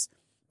 Kris.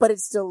 But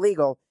it's still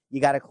legal. You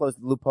got to close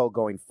the loophole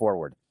going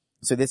forward.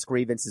 So this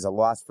grievance is a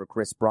loss for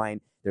Kris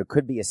Bryant. There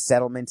could be a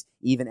settlement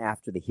even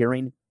after the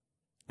hearing.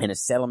 And a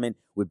settlement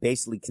would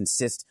basically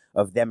consist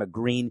of them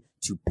agreeing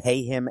to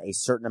pay him a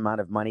certain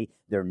amount of money.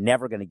 They're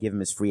never going to give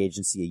him his free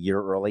agency a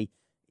year early.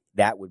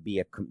 That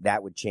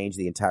would change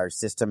the entire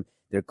system.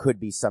 There could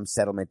be some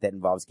settlement that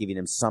involves giving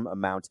him some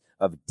amount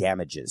of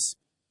damages.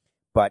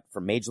 But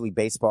from Major League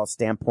Baseball's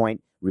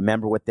standpoint,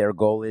 remember what their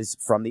goal is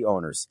from the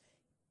owners.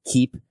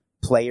 Keep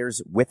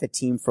players with a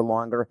team for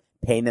longer,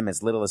 paying them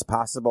as little as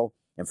possible.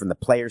 And from the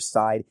players'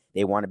 side,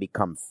 they want to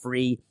become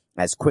free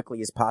as quickly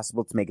as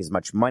possible to make as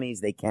much money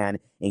as they can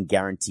in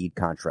guaranteed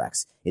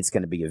contracts. It's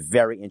going to be a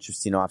very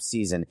interesting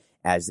offseason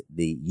as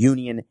the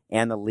union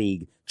and the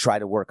league try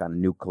to work on a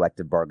new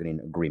collective bargaining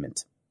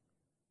agreement.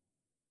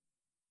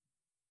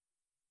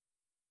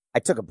 I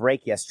took a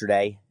break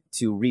yesterday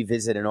to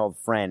revisit an old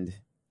friend,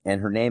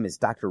 and her name is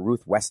Dr.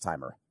 Ruth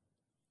Westheimer.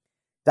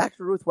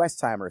 Dr. Ruth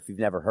Westheimer, if you've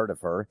never heard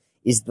of her,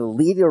 is the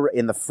leader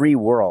in the free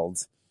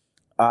world,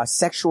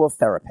 sexual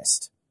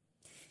therapist.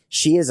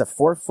 She is a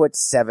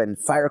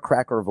 4'7"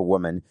 firecracker of a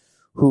woman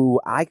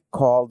who I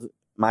called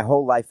my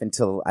whole life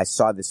until I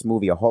saw this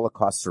movie, a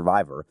Holocaust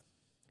survivor.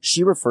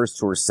 She refers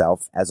to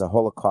herself as a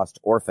Holocaust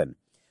orphan.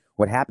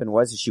 What happened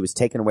was she was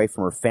taken away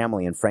from her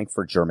family in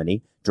Frankfurt,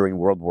 Germany during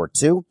World War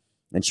II,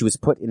 and she was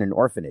put in an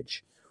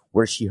orphanage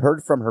where she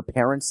heard from her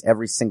parents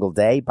every single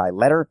day by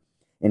letter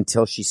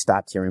until she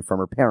stopped hearing from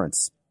her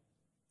parents.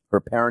 Her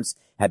parents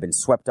had been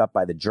swept up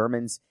by the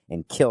Germans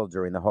and killed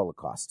during the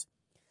Holocaust.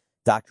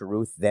 Dr.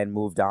 Ruth then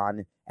moved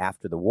on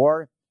after the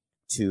war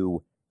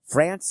to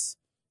France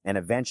and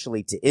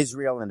eventually to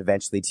Israel and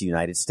eventually to the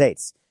United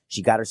States.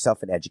 She got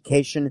herself an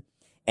education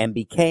and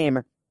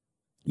became,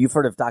 you've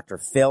heard of Dr.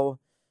 Phil,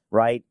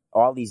 right?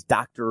 All these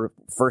doctor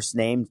first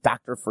names.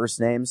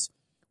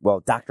 Well,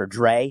 Dr.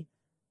 Dre,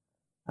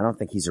 I don't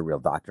think he's a real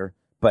doctor,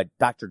 but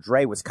Dr.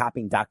 Dre was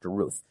copying Dr.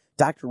 Ruth.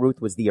 Dr. Ruth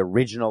was the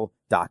original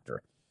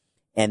doctor.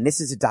 And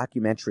this is a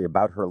documentary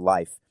about her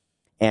life.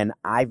 And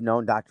I've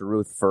known Dr.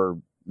 Ruth for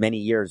many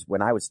years.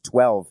 When I was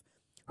 12,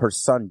 her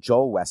son,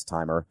 Joel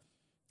Westheimer,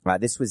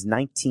 this was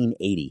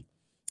 1980,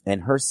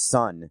 and her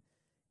son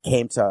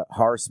came to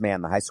Horace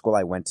Mann, the high school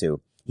I went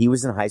to. He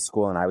was in high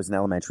school and I was in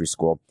elementary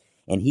school,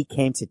 and he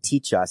came to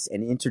teach us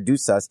and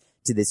introduce us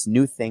to this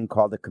new thing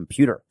called a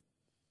computer,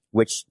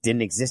 which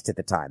didn't exist at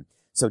the time.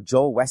 So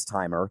Joel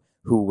Westheimer,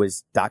 who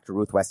was Dr.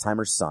 Ruth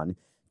Westheimer's son,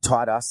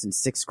 taught us in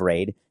 6th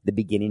grade the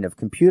beginning of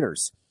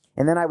computers.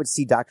 And then I would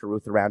see Dr.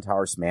 Ruth around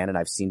Horace Mann, and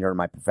I've seen her in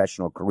my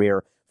professional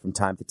career from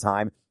time to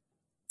time.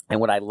 And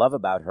what I love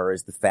about her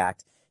is the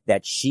fact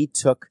that she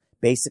took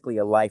basically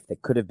a life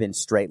that could have been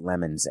straight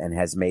lemons and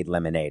has made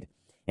lemonade.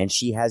 And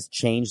she has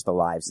changed the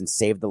lives and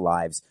saved the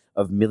lives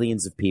of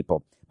millions of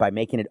people by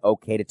making it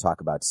okay to talk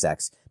about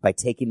sex, by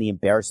taking the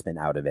embarrassment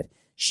out of it.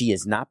 She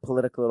is not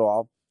political at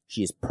all.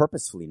 She is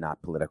purposefully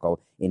not political.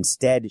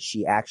 Instead,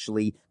 she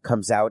actually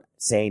comes out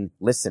saying,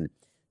 listen,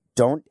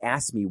 don't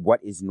ask me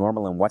what is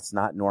normal and what's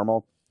not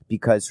normal,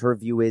 because her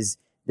view is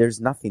there's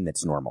nothing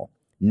that's normal.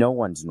 No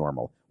one's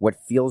normal.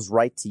 What feels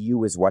right to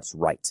you is what's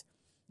right.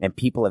 And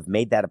people have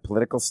made that a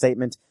political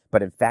statement,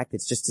 but in fact,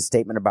 it's just a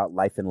statement about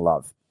life and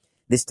love.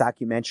 This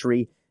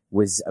documentary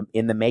was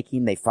in the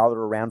making. They followed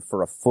her around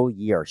for a full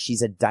year.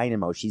 She's a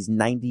dynamo. She's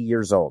 90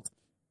 years old.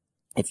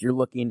 If you're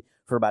looking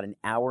for about an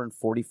hour and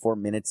 44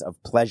 minutes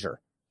of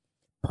pleasure,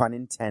 pun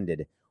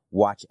intended,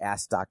 watch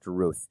Ask Dr.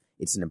 Ruth.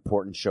 It's an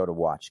important show to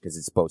watch because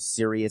it's both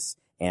serious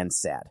and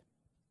sad.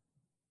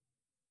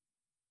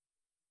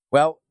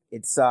 Well,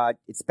 it's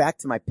back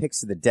to my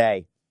picks of the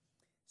day.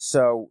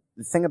 So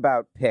the thing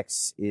about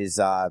picks is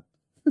I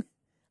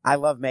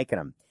love making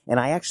them, and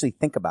I actually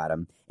think about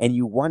them, and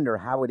you wonder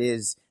how it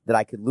is that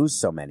I could lose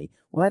so many.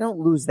 Well, I don't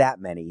lose that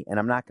many, and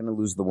I'm not going to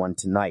lose the one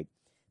tonight.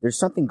 There's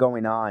something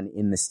going on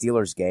in the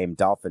Steelers game.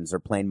 Dolphins are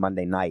playing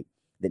Monday night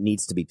that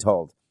needs to be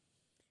told.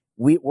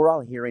 We're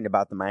all hearing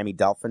about the Miami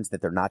Dolphins, that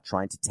they're not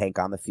trying to tank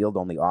on the field,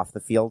 only off the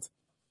field,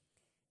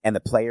 and the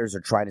players are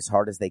trying as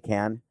hard as they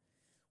can.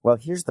 Well,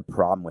 here's the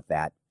problem with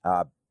that.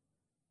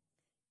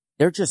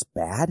 They're just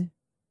bad.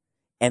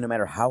 And no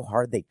matter how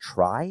hard they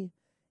try,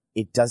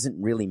 it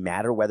doesn't really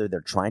matter whether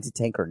they're trying to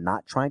tank or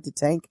not trying to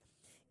tank.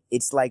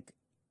 It's like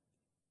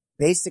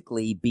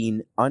basically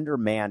being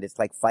undermanned. It's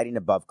like fighting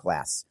above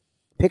class.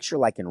 Picture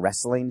like in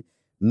wrestling,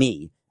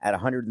 me at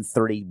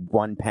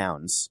 131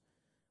 pounds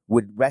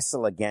would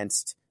wrestle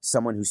against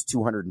someone who's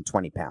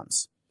 220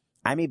 pounds.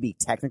 I may be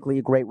technically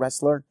a great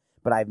wrestler,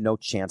 but I have no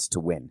chance to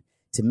win.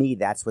 To me,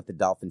 that's what the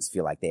Dolphins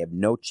feel like. They have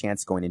no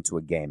chance going into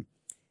a game.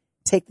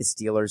 Take the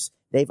Steelers.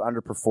 They've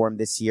underperformed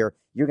this year.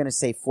 You're going to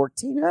say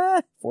 14?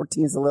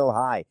 14 is a little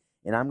high.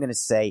 And I'm going to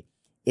say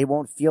it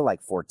won't feel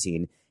like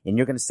 14. And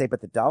you're going to say,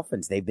 but the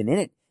Dolphins, they've been in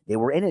it. They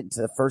were in it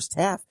into the first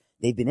half.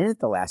 They've been in it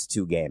the last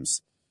 2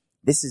 games.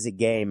 This is a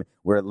game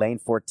where lane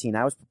 14,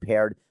 I was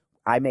prepared.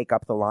 I make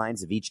up the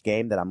lines of each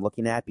game that I'm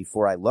looking at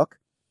before I look.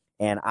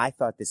 And I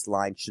thought this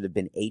line should have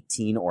been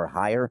 18 or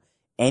higher.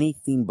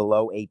 Anything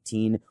below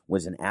 18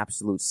 was an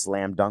absolute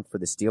slam dunk for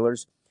the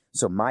Steelers.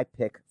 So my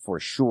pick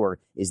for sure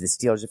is the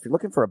Steelers. If you're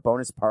looking for a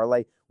bonus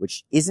parlay,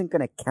 which isn't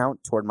going to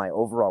count toward my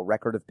overall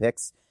record of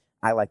picks,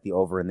 I like the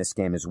over in this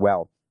game as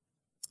well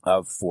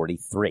of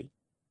 43.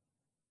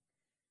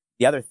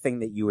 The other thing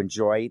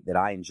that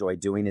I enjoy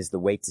doing is the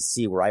wait to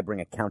see, where I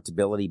bring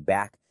accountability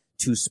back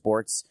to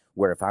sports,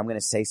 where if I'm going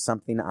to say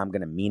something, I'm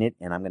going to mean it,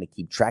 and I'm going to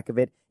keep track of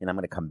it, and I'm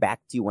going to come back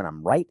to you when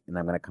I'm right, and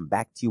I'm going to come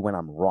back to you when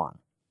I'm wrong.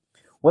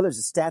 Well, there's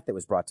a stat that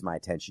was brought to my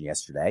attention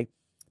yesterday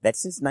that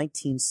since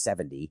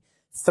 1970,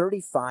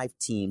 35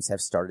 teams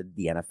have started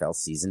the NFL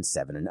season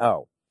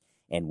 7-0.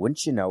 And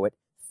wouldn't you know it,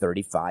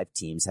 35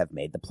 teams have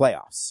made the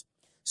playoffs.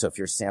 So if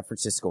you're San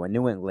Francisco and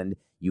New England,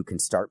 you can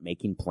start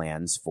making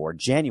plans for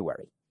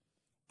January.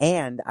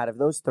 And out of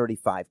those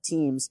 35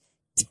 teams,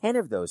 10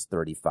 of those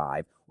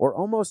 35, or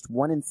almost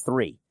 1 in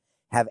 3,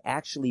 have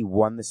actually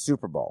won the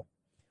Super Bowl.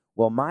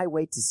 Well, my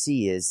way to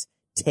see is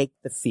take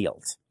the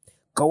field.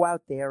 Go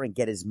out there and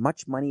get as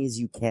much money as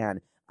you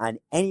can on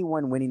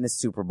anyone winning the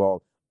Super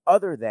Bowl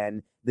other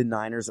than the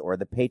Niners or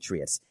the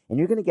Patriots. And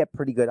you're going to get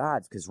pretty good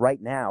odds because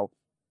right now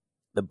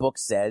the book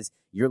says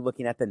you're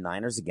looking at the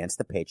Niners against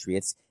the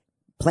Patriots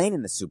playing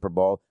in the Super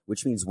Bowl,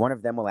 which means one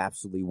of them will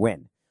absolutely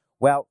win.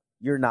 Well,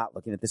 you're not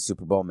looking at the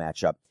Super Bowl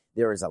matchup.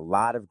 There is a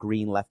lot of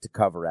green left to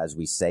cover, as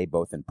we say,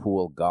 both in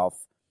pool,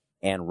 golf,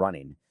 and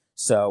running.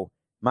 So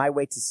my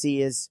way to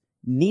see is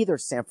neither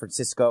San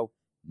Francisco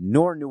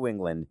nor New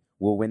England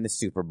will win the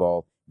Super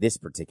Bowl this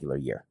particular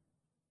year.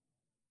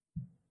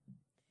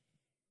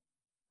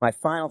 My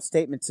final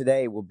statement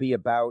today will be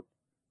about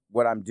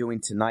what I'm doing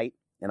tonight,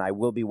 and I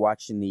will be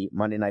watching the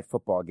Monday Night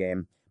Football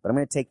game, but I'm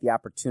going to take the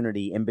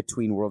opportunity in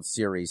between World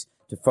Series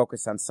to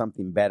focus on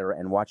something better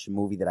and watch a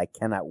movie that I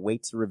cannot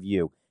wait to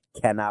review.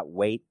 Cannot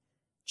wait.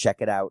 Check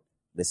it out.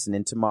 Listen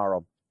in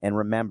tomorrow. And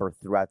remember,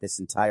 throughout this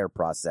entire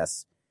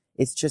process,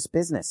 it's just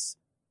business.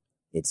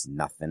 It's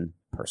nothing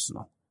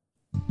personal.